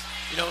pass.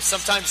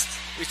 Sometimes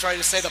we try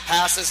to say the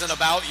pass isn't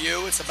about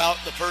you; it's about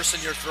the person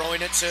you're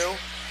throwing it to.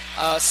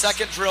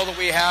 Second drill that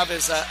we have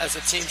is as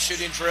a team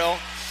shooting drill.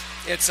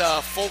 It's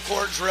a full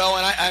court drill,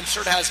 and I'm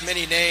sure it has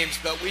many names,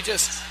 but we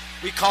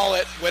call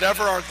it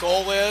whatever our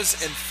goal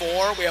is in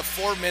 4. We have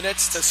 4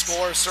 minutes to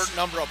score a certain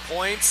number of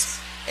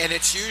points, and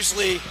it's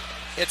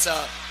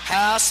a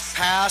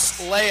pass,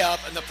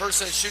 layup, and the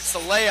person that shoots the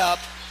layup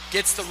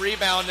gets the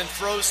rebound and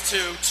throws to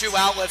 2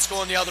 outlets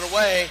going the other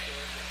way,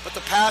 but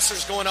the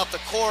passers going up the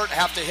court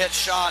have to hit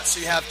shots. So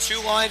you have 2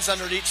 lines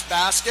under each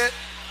basket.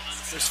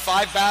 There's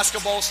 5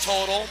 basketballs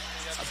total,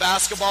 a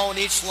basketball in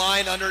each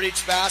line under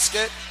each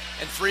basket,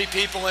 and 3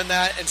 people in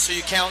that, and so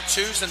you count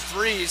 2s and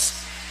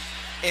 3s.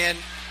 And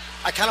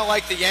I kind of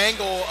like the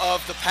angle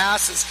of the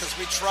passes because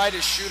we try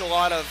to shoot a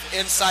lot of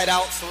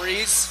inside-out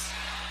 3s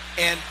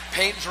and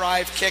paint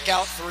drive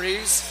kick-out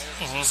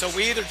 3s. So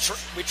we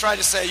try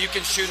to say you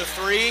can shoot a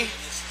 3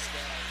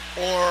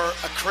 or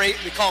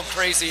we call them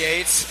crazy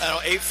 8s.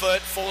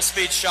 8-foot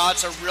full-speed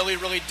shots are really,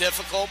 really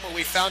difficult, but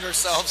we found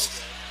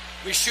ourselves,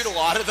 we shoot a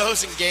lot of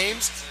those in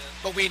games,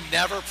 but we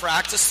never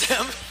practice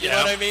them. You know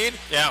what I mean?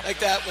 Yeah. Like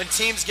that when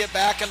teams get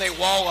back and they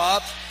wall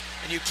up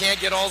and you can't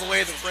get all the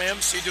way to the rim,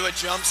 so you do a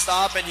jump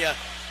stop and you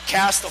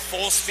cast a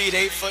full-speed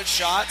 8-foot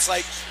shot. It's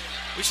like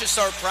we should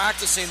start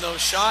practicing those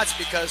shots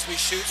because we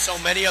shoot so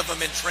many of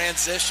them in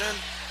transition.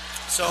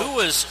 So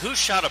who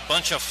shot a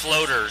bunch of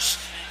floaters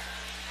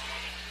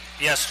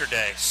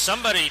yesterday?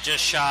 Somebody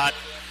just shot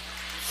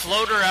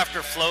floater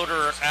after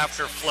floater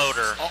after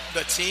floater. Oh,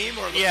 the team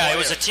or the Yeah, player? it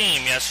was a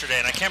team yesterday,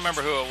 and I can't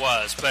remember who it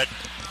was, but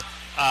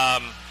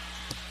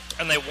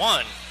and they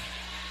won.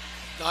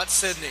 Not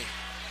Sidney.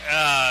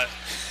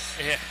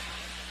 Yeah,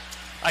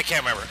 I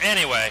can't remember.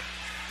 Anyway,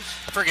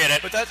 forget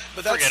it. Forget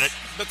it.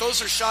 But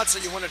those are shots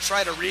that you want to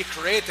try to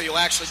recreate that you'll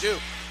actually do.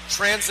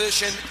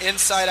 Transition,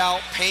 inside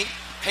out, paint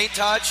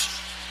touch.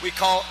 We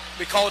call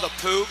it a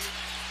poop,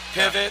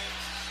 pivot,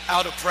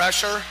 out of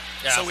pressure.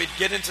 Yeah. So we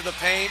get into the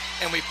paint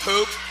and we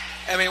poop.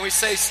 I mean, we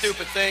say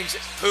stupid things.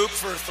 Poop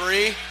for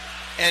 3,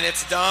 and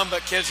it's dumb,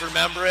 but kids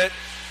remember it.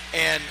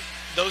 And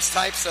those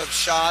types of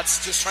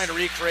shots, just trying to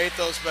recreate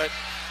those. But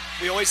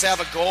we always have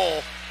a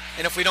goal,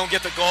 and if we don't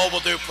get the goal,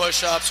 we'll do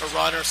push-ups or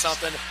run or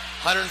something.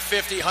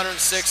 150,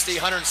 160,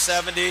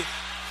 170.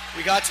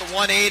 We got to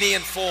 180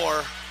 and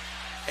 4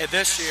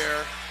 this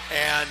year,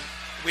 and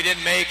we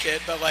didn't make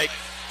it. But like,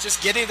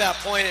 just getting to that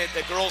point,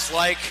 the girls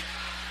like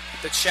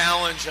the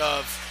challenge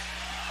of,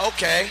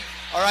 okay,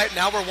 all right,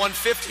 now we're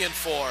 150 and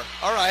 4.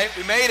 All right,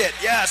 we made it.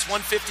 Yes,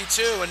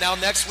 152, and now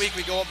next week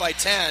we go up by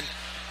 10.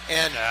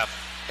 And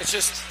it's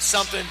just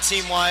something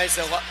team-wise,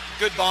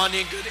 good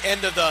bonding, good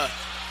end of the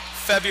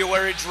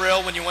February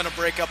drill. When you want to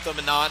break up the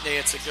monotony,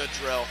 it's a good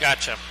drill.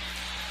 Gotcha.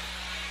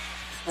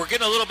 We're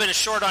getting a little bit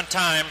short on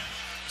time,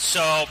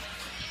 so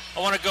I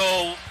want to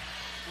go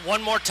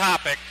one more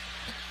topic.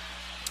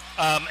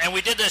 And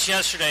we did this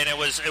yesterday, and it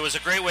was a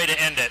great way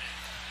to end it.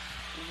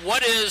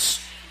 What is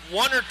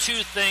one or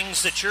two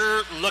things that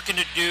you're looking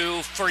to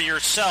do for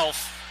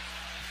yourself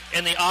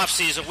in the off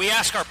season? We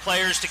ask our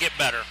players to get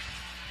better,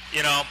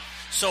 you know.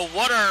 So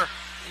what are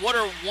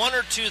one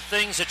or two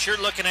things that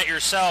you're looking at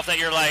yourself that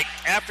you're like,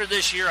 after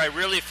this year, I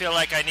really feel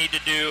like I need to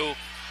do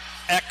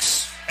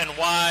X and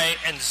Y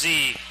and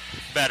Z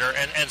better,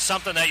 and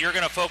something that you're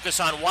going to focus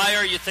on? Why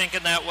are you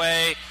thinking that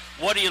way?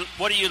 What do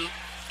you,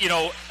 you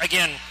know,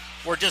 again,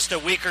 we're just a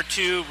week or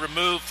two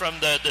removed from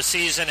the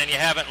season, and you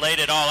haven't laid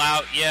it all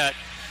out yet,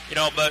 you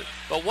know, but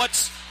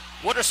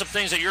what are some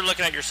things that you're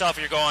looking at yourself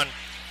and you're going,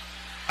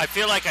 I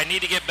feel like I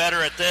need to get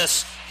better at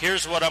this.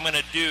 Here's what I'm going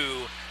to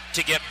do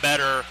to get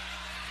better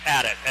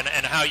at it,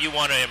 and how you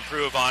want to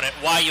improve on it,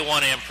 why you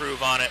want to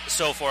improve on it,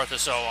 so forth and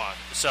so on.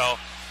 So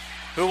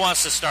who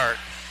wants to start?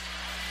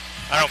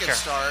 I don't care.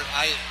 Start.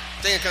 I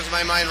think it comes to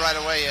my mind right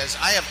away is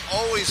I have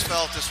always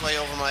felt this way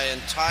over my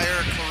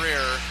entire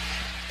career,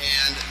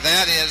 and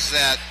that is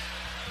that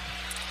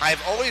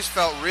I've always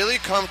felt really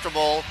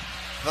comfortable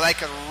that I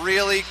could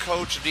really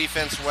coach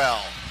defense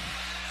well.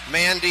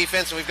 Man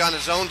defense, and we've gone to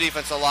zone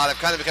defense a lot. I've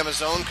kind of become a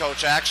zone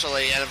coach,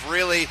 actually, and have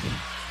really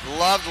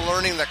loved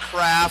learning the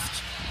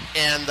craft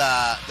and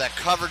the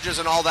coverages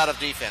and all that of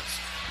defense.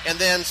 And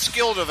then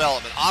skill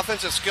development,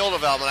 offensive skill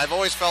development. I've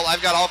always felt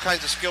I've got all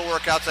kinds of skill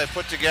workouts I've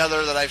put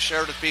together that I've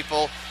shared with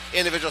people,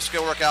 individual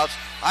skill workouts.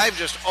 I've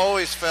just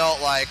always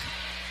felt like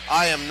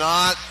I'm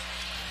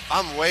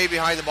way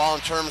behind the ball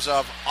in terms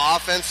of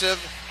offensive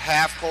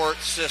half-court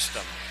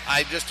system.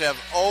 I just have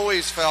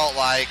always felt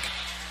like,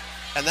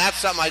 and that's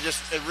something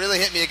it really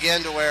hit me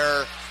again to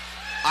where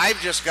I've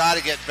just got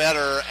to get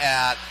better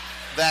at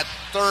that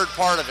third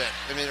part of it.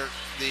 I mean,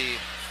 the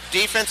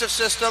defensive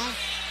system,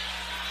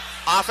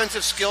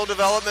 offensive skill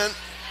development,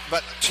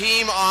 but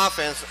team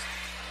offense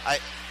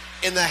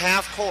in the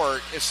half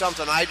court is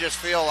something I just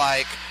feel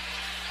like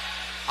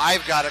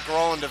I've got to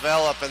grow and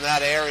develop in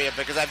that area,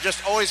 because I've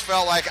just always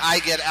felt like I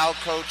get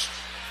out-coached,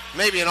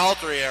 maybe in all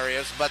three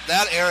areas, but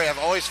that area I've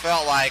always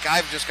felt like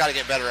I've just got to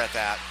get better at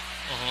that.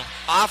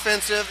 Mm-hmm.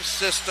 Offensive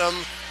system,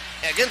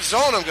 against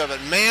zone I'm good,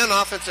 but man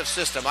offensive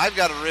system, I've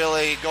got to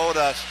really go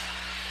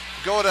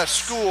to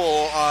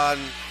school on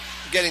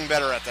getting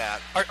better at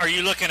that. Are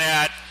you looking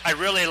at, I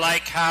really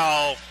like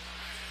how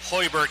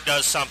Hoiberg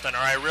does something, or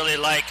I really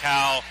like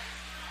how,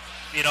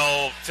 you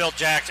know, Phil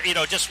Jackson, you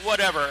know, just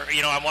whatever,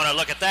 you know, I want to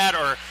look at that,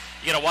 or,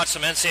 you know, watch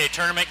some NCAA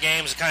tournament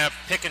games, kind of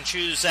pick and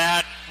choose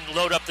that,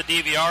 load up the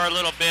DVR a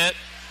little bit.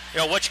 You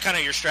know, what's kind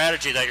of your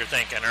strategy that you're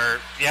thinking, or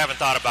you haven't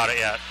thought about it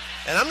yet?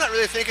 And I'm not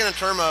really thinking in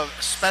terms of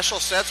special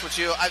sets with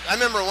you. I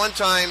remember one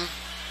time,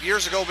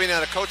 years ago, being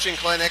at a coaching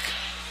clinic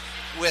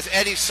with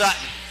Eddie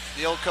Sutton,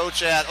 the old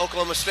coach at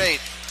Oklahoma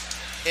State.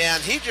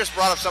 And he just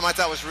brought up something I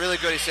thought was really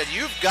good. He said,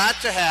 you've got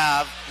to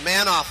have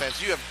man offense.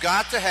 You have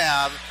got to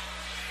have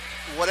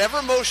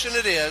whatever motion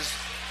it is,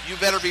 you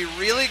better be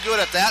really good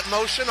at that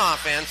motion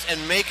offense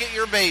and make it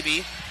your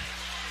baby.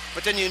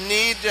 But then you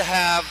need to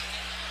have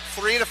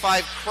 3 to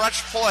 5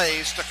 crutch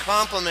plays to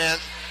complement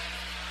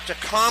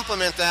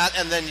that,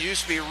 and then you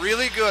should be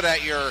really good at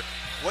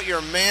what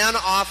your man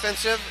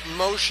offensive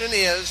motion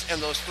is,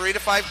 and those 3 to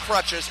 5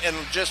 crutches, and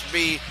just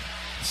be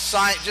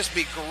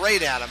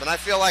great at them. And I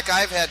feel like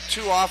I've had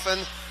too often,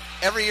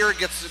 every year it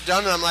gets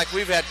done, and I'm like,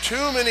 we've had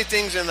too many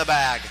things in the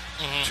bag.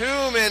 Mm-hmm.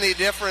 Too many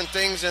different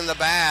things in the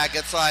bag.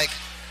 It's like,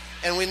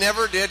 and we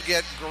never did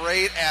get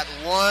great at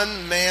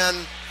one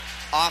man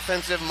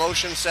offensive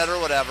motion set or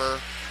whatever.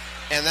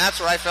 And that's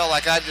where I felt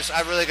like I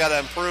really got to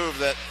improve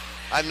that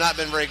I've not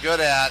been very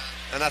good at.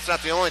 And that's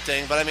not the only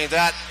thing, but I mean,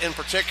 that in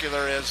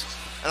particular is,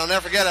 and I'll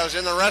never forget, I was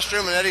in the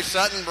restroom and Eddie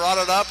Sutton brought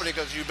it up and he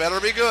goes, you better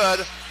be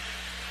good.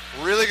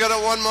 Really good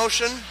at one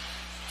motion,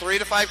 3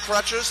 to 5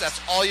 crutches,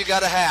 that's all you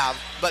got to have,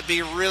 but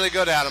be really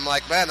good at them.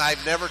 Like, man,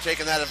 I've never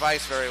taken that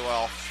advice very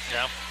well.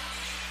 Yeah.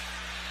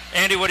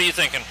 Andy, what are you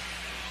thinking?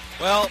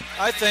 Well,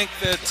 I think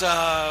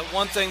that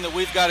one thing that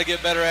we've got to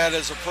get better at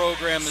as a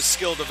program is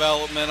skill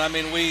development. I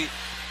mean, we've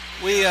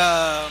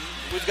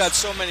got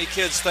so many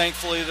kids,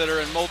 thankfully, that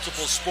are in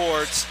multiple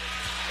sports,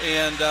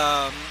 and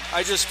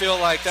I just feel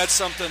like that's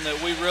something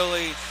that we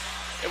really,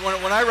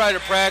 when I write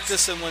a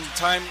practice and when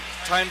time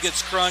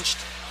gets crunched,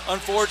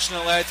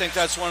 unfortunately, I think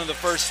that's one of the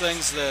first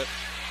things that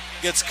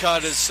gets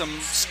cut is some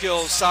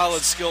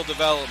solid skill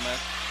development.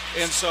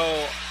 And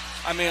so,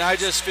 I mean, I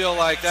just feel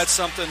like that's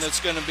something that's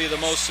going to be the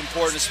most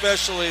important,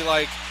 especially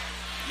like,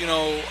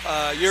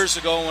 years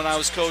ago when I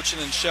was coaching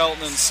in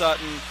Shelton and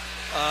Sutton,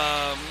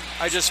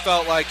 I just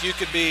felt like you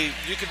could be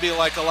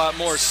like a lot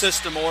more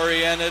system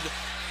oriented.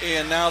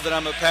 And now that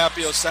I'm at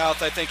Papillion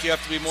South, I think you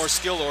have to be more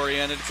skill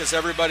oriented because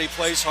everybody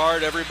plays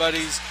hard.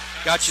 Everybody's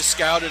got you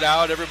scouted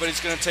out. Everybody's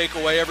going to take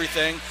away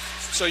everything.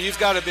 So you've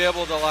got to be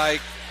able to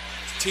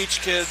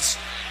teach kids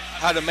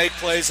how to make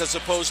plays as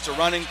opposed to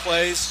running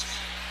plays.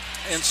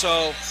 And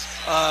so,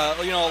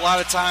 a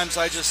lot of times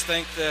I just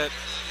think that,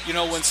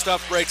 when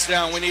stuff breaks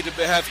down, we need to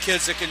have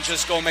kids that can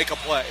just go make a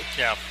play.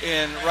 Yeah.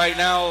 And right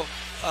now,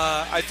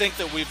 I think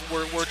that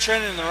we're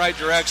trending in the right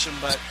direction.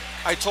 But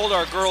I told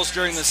our girls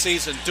during the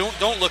season,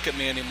 don't look at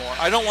me anymore.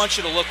 I don't want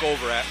you to look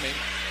over at me.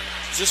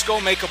 Just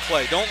go make a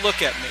play. Don't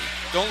look at me.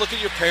 Don't look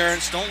at your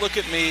parents. Don't look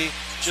at me.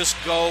 Just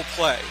go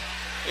play.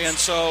 And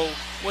so,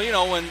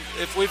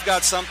 if we've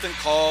got something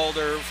called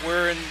or if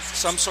we're in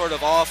some sort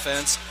of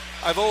offense,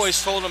 I've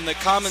always told them that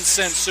common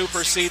sense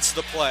supersedes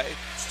the play.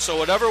 So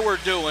whatever we're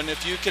doing,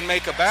 if you can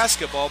make a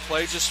basketball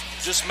play, just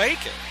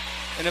make it.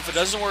 And if it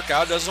doesn't work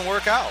out, it doesn't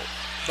work out.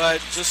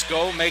 But just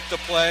go make the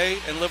play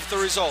and live with the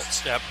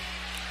results. Yep.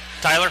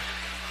 Tyler?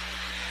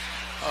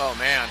 Oh,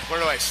 man, where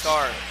do I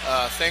start?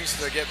 Things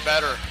to get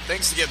better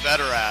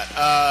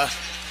at.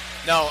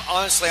 No,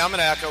 honestly, I'm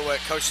going to echo what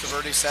Coach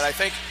Tvrdy said. I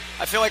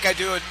feel like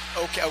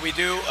we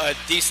do a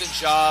decent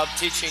job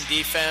teaching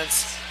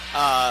defense.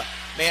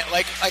 Man,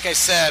 like I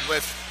said,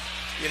 with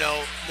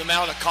the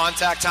amount of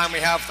contact time we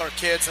have with our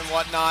kids and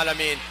whatnot,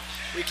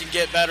 we can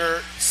get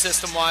better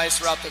system-wise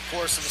throughout the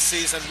course of the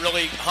season,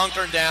 really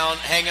hunkering down,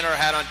 hanging our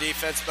hat on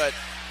defense. But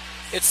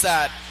it's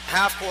that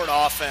half-court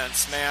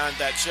offense, man,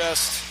 that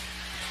just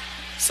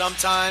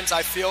sometimes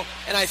I feel,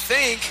 and I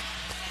think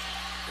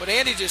what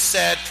Andy just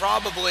said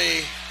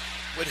probably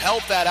would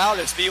help that out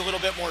is be a little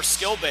bit more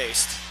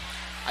skill-based.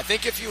 I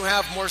think if you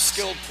have more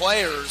skilled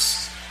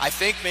players, I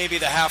think maybe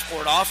the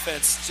half-court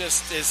offense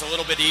just is a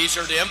little bit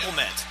easier to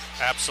implement.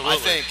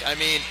 Absolutely.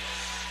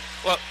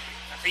 Well,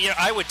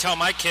 I would tell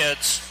my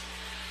kids,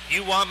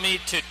 you want me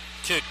to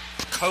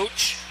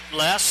coach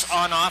less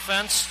on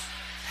offense,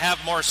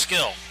 have more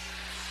skill.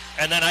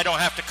 And then I don't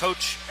have to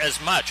coach as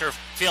much or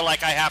feel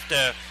like I have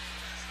to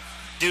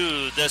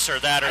do this or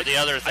that or the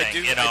other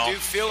thing. I do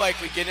feel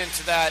like we get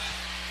into that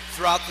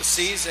throughout the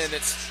season.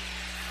 It's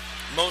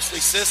mostly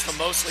system.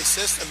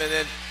 And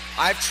then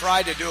I've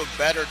tried to do a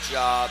better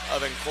job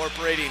of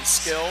incorporating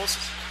skills,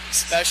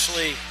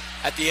 especially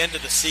at the end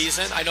of the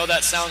season. I know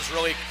that sounds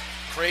really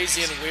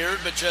crazy and weird,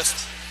 but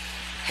just,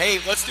 hey,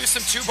 let's do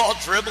some two-ball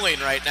dribbling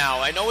right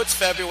now. I know it's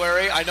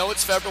February. I know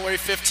it's February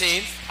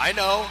 15th. I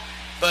know.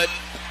 But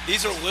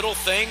these are little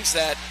things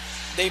that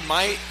they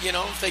might,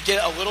 if they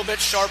get a little bit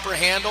sharper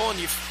handle and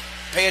you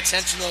pay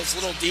attention to those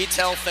little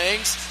detail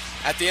things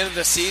at the end of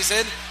the season,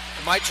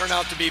 it might turn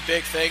out to be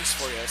big things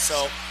for you.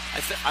 So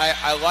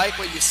I like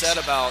what you said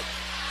about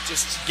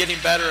just getting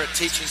better at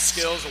teaching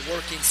skills or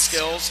working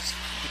skills,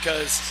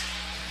 because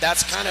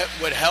that's kind of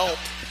would help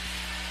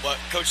what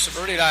Coach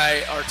Tvrdy and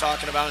I are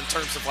talking about in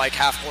terms of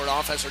half-court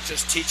offense, or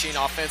just teaching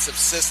offensive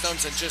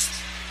systems and just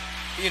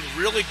being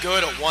really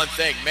good at one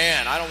thing.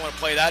 Man, I don't want to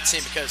play that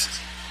team because,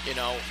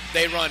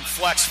 they run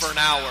flex for an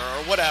hour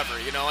or whatever,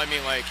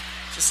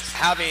 just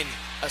having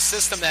a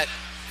system that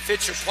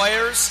fits your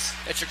players,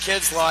 that your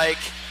kids like,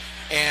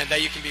 and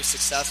that you can be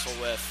successful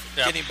with.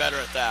 Yep. Getting better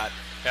at that.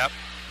 Yep.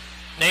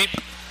 Nate?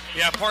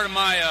 Yeah, part of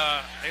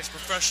my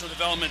professional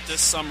development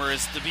this summer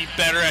is to be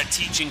better at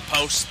teaching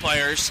post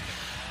players.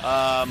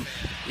 I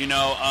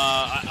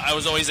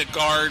was always a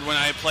guard when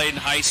I played in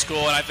high school,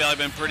 and I feel I've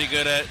been pretty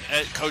good at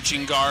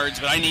coaching guards,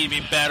 but I need to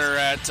be better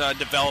at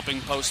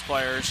developing post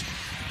players.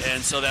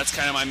 And so that's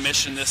kind of my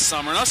mission this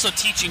summer. And also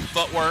teaching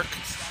footwork.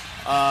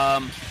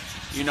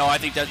 I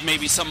think that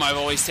maybe something I've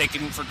always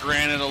taken for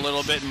granted a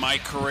little bit in my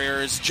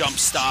career is jump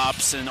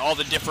stops and all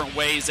the different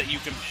ways that you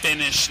can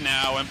finish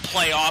now and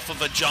play off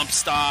of a jump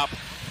stop.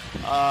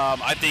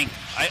 I think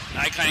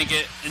I kind of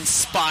get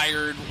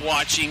inspired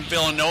watching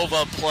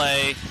Villanova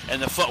play and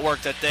the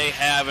footwork that they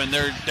have and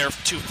their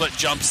 2-foot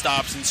jump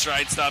stops and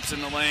stride stops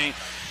in the lane.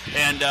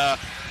 And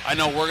I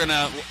know we're going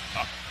to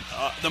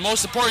the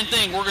most important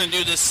thing we're going to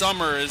do this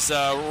summer is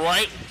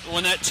right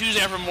when that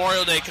Tuesday after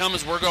Memorial Day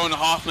comes, we're going to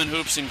Hoffman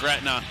Hoops in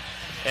Gretna.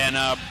 And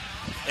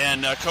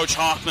Coach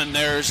Hoffman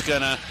there is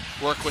going to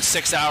work with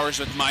 6 hours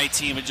with my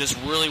team and just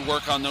really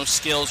work on those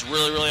skills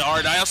really, really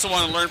hard. I also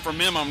want to learn from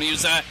him. I'm going to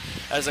use that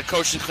as a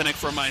coaching clinic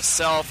for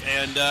myself.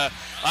 And I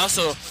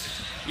also,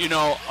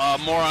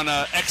 more on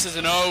a X's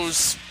and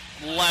O's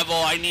level,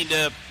 I need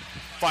to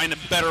find a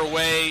better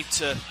way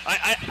to –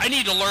 I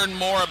need to learn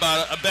more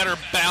about a better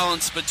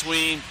balance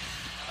between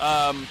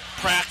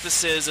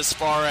practices as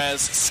far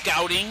as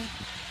scouting,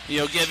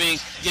 giving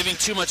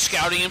too much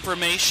scouting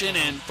information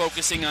and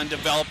focusing on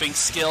developing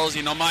skills.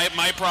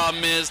 My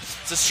problem is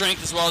it's a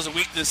strength as well as a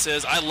weakness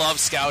is I love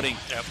scouting.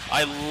 Yep.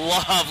 I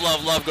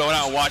love going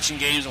out and watching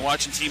games and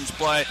watching teams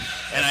play.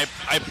 And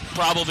I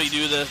probably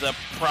do the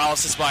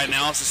paralysis by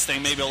analysis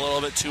thing maybe a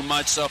little bit too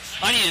much. So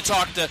I need to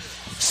talk to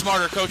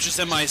smarter coaches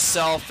than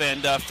myself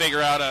and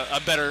figure out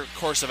a better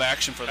course of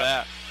action for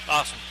that.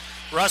 Awesome.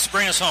 Russ,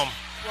 bring us home.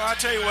 Well, I'll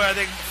tell you what I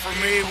think for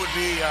me would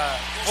be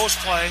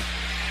post-play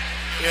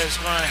is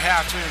going to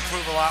have to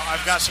improve a lot.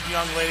 I've got some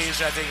young ladies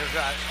that I think have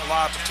got a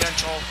lot of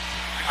potential.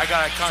 I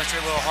got to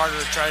concentrate a little harder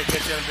to try to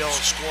get them to be able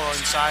to score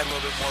inside a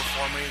little bit more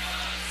for me.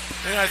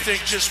 And I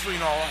think just, we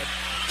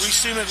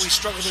seem like we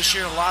struggled this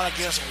year a lot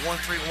against a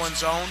 1-3-1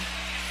 zone.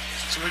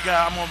 So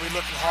I'm going to be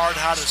looking hard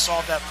how to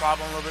solve that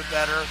problem a little bit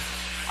better.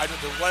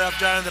 What I've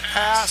done in the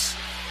past,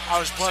 I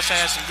was blessed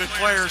I had some good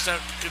players that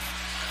could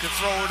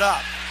throw it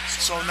up.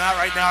 So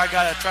right now I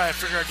got to try to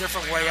figure a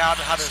different way out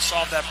how to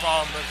solve that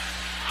problem. But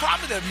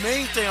probably the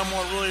main thing I'm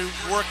going to really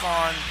work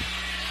on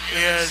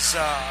is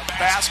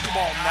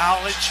basketball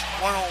knowledge,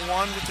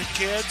 one-on-one with the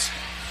kids.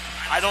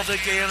 I don't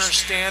think they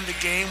understand the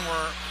game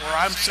where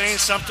I'm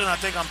saying something, I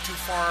think I'm too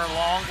far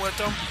along with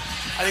them.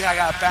 I think I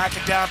got to back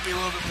it down, be a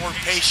little bit more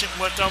patient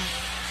with them,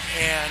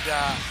 and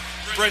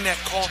bring that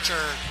culture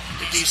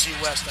to DC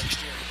West next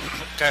year.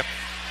 Okay.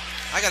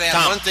 I got to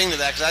add one thing to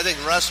that, because I think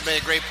Russ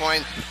made a great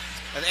point,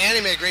 and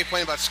Andy made a great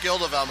point about skill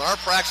development. Our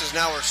practices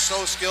now are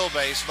so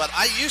skill-based, but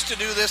I used to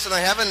do this, and I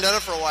haven't done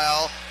it for a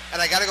while,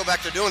 and I got to go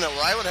back to doing it,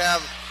 where I would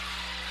have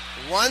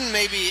one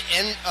maybe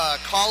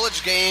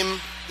college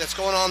game that's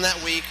going on that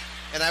week,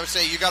 and I would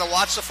say, you got to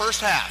watch the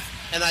first half.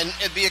 And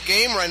it'd be a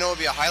game where I know it'd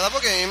be a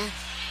high-level game,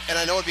 and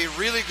I know it'd be a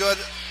really good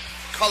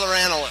color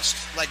analyst,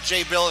 like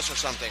Jay Billis or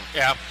something.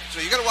 Yeah.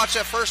 So you got to watch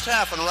that first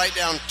half and write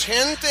down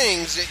 10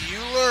 things that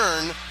you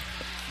learn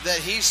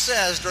that he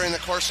says during the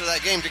course of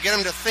that game to get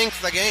him to think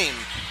the game.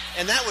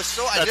 And that was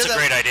so... That's a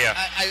great idea.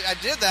 I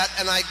did that,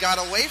 and I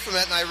got away from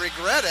it, and I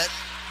regret it,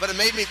 but it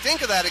made me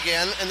think of that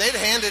again, and they'd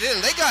hand it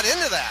in. They got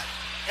into that,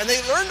 and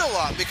they learned a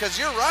lot, because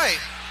you're right.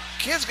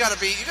 Kids got to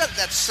be, you got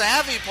that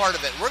savvy part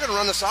of it. We're going to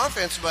run this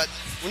offense, but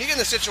when you get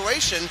in a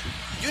situation,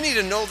 you need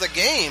to know the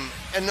game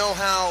and know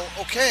how,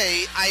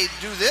 okay, I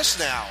do this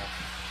now.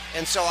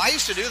 And so I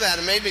used to do that,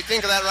 and made me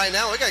think of that right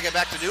now. We got to get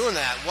back to doing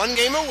that. One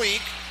game a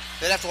week,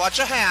 they'd have to watch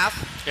a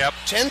half. Yep.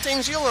 10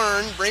 things you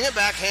learn, bring it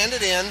back, hand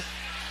it in.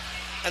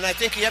 And I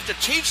think you have to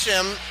teach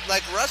them,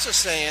 like Russ is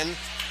saying,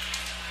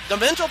 the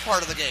mental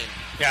part of the game.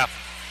 Yeah.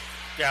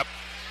 Yep.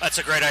 That's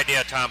a great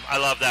idea, Tom. I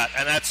love that.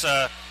 And that's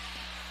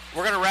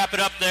we're going to wrap it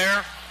up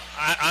there.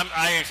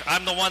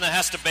 I'm the one that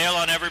has to bail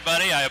on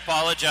everybody. I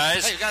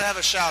apologize. Hey, you got to have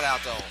a shout-out,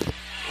 though.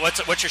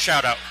 What's your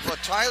shout-out? Well,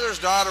 Tyler's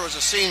daughter was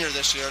a senior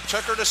this year.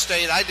 Took her to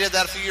state. I did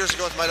that a few years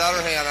ago with my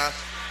daughter, Hannah.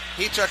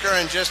 He took her,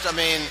 and just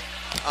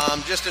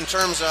in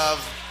terms of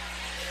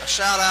a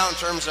shout-out, in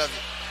terms of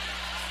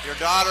your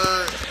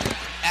daughter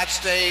at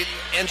state,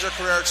 ends her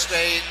career at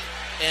state,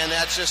 and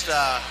that's just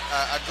a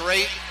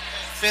great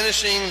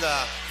finishing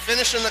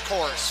the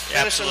course,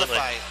 finishing the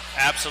fight.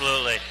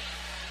 Absolutely.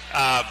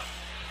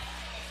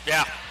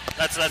 Yeah,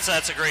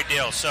 that's a great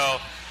deal. So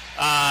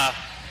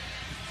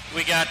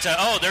we got,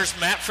 there's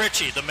Matt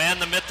Fritchie, the man,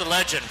 the myth, the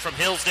legend from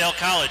Hillsdale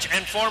College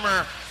and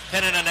former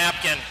Pen and a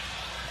Napkin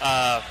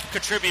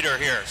contributor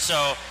here.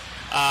 So,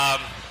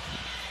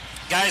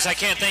 guys, I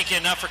can't thank you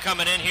enough for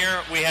coming in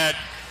here. We had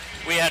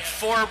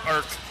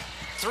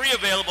 3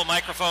 available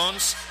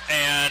microphones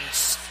and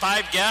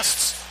 5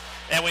 guests,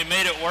 and we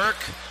made it work.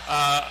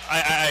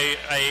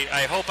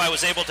 I hope I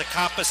was able to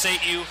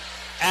compensate you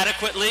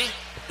adequately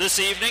this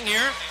evening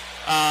here.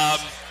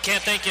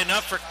 Can't thank you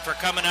enough for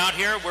coming out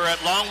here. We're at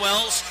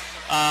Longwell's,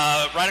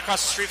 right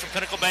across the street from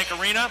Pinnacle Bank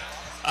Arena.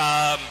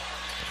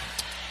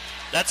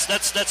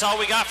 That's all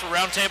we got for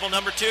Roundtable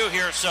number 2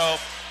 here. So,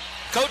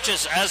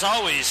 coaches, as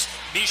always,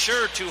 be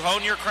sure to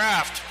hone your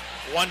craft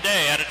one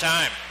day at a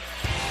time.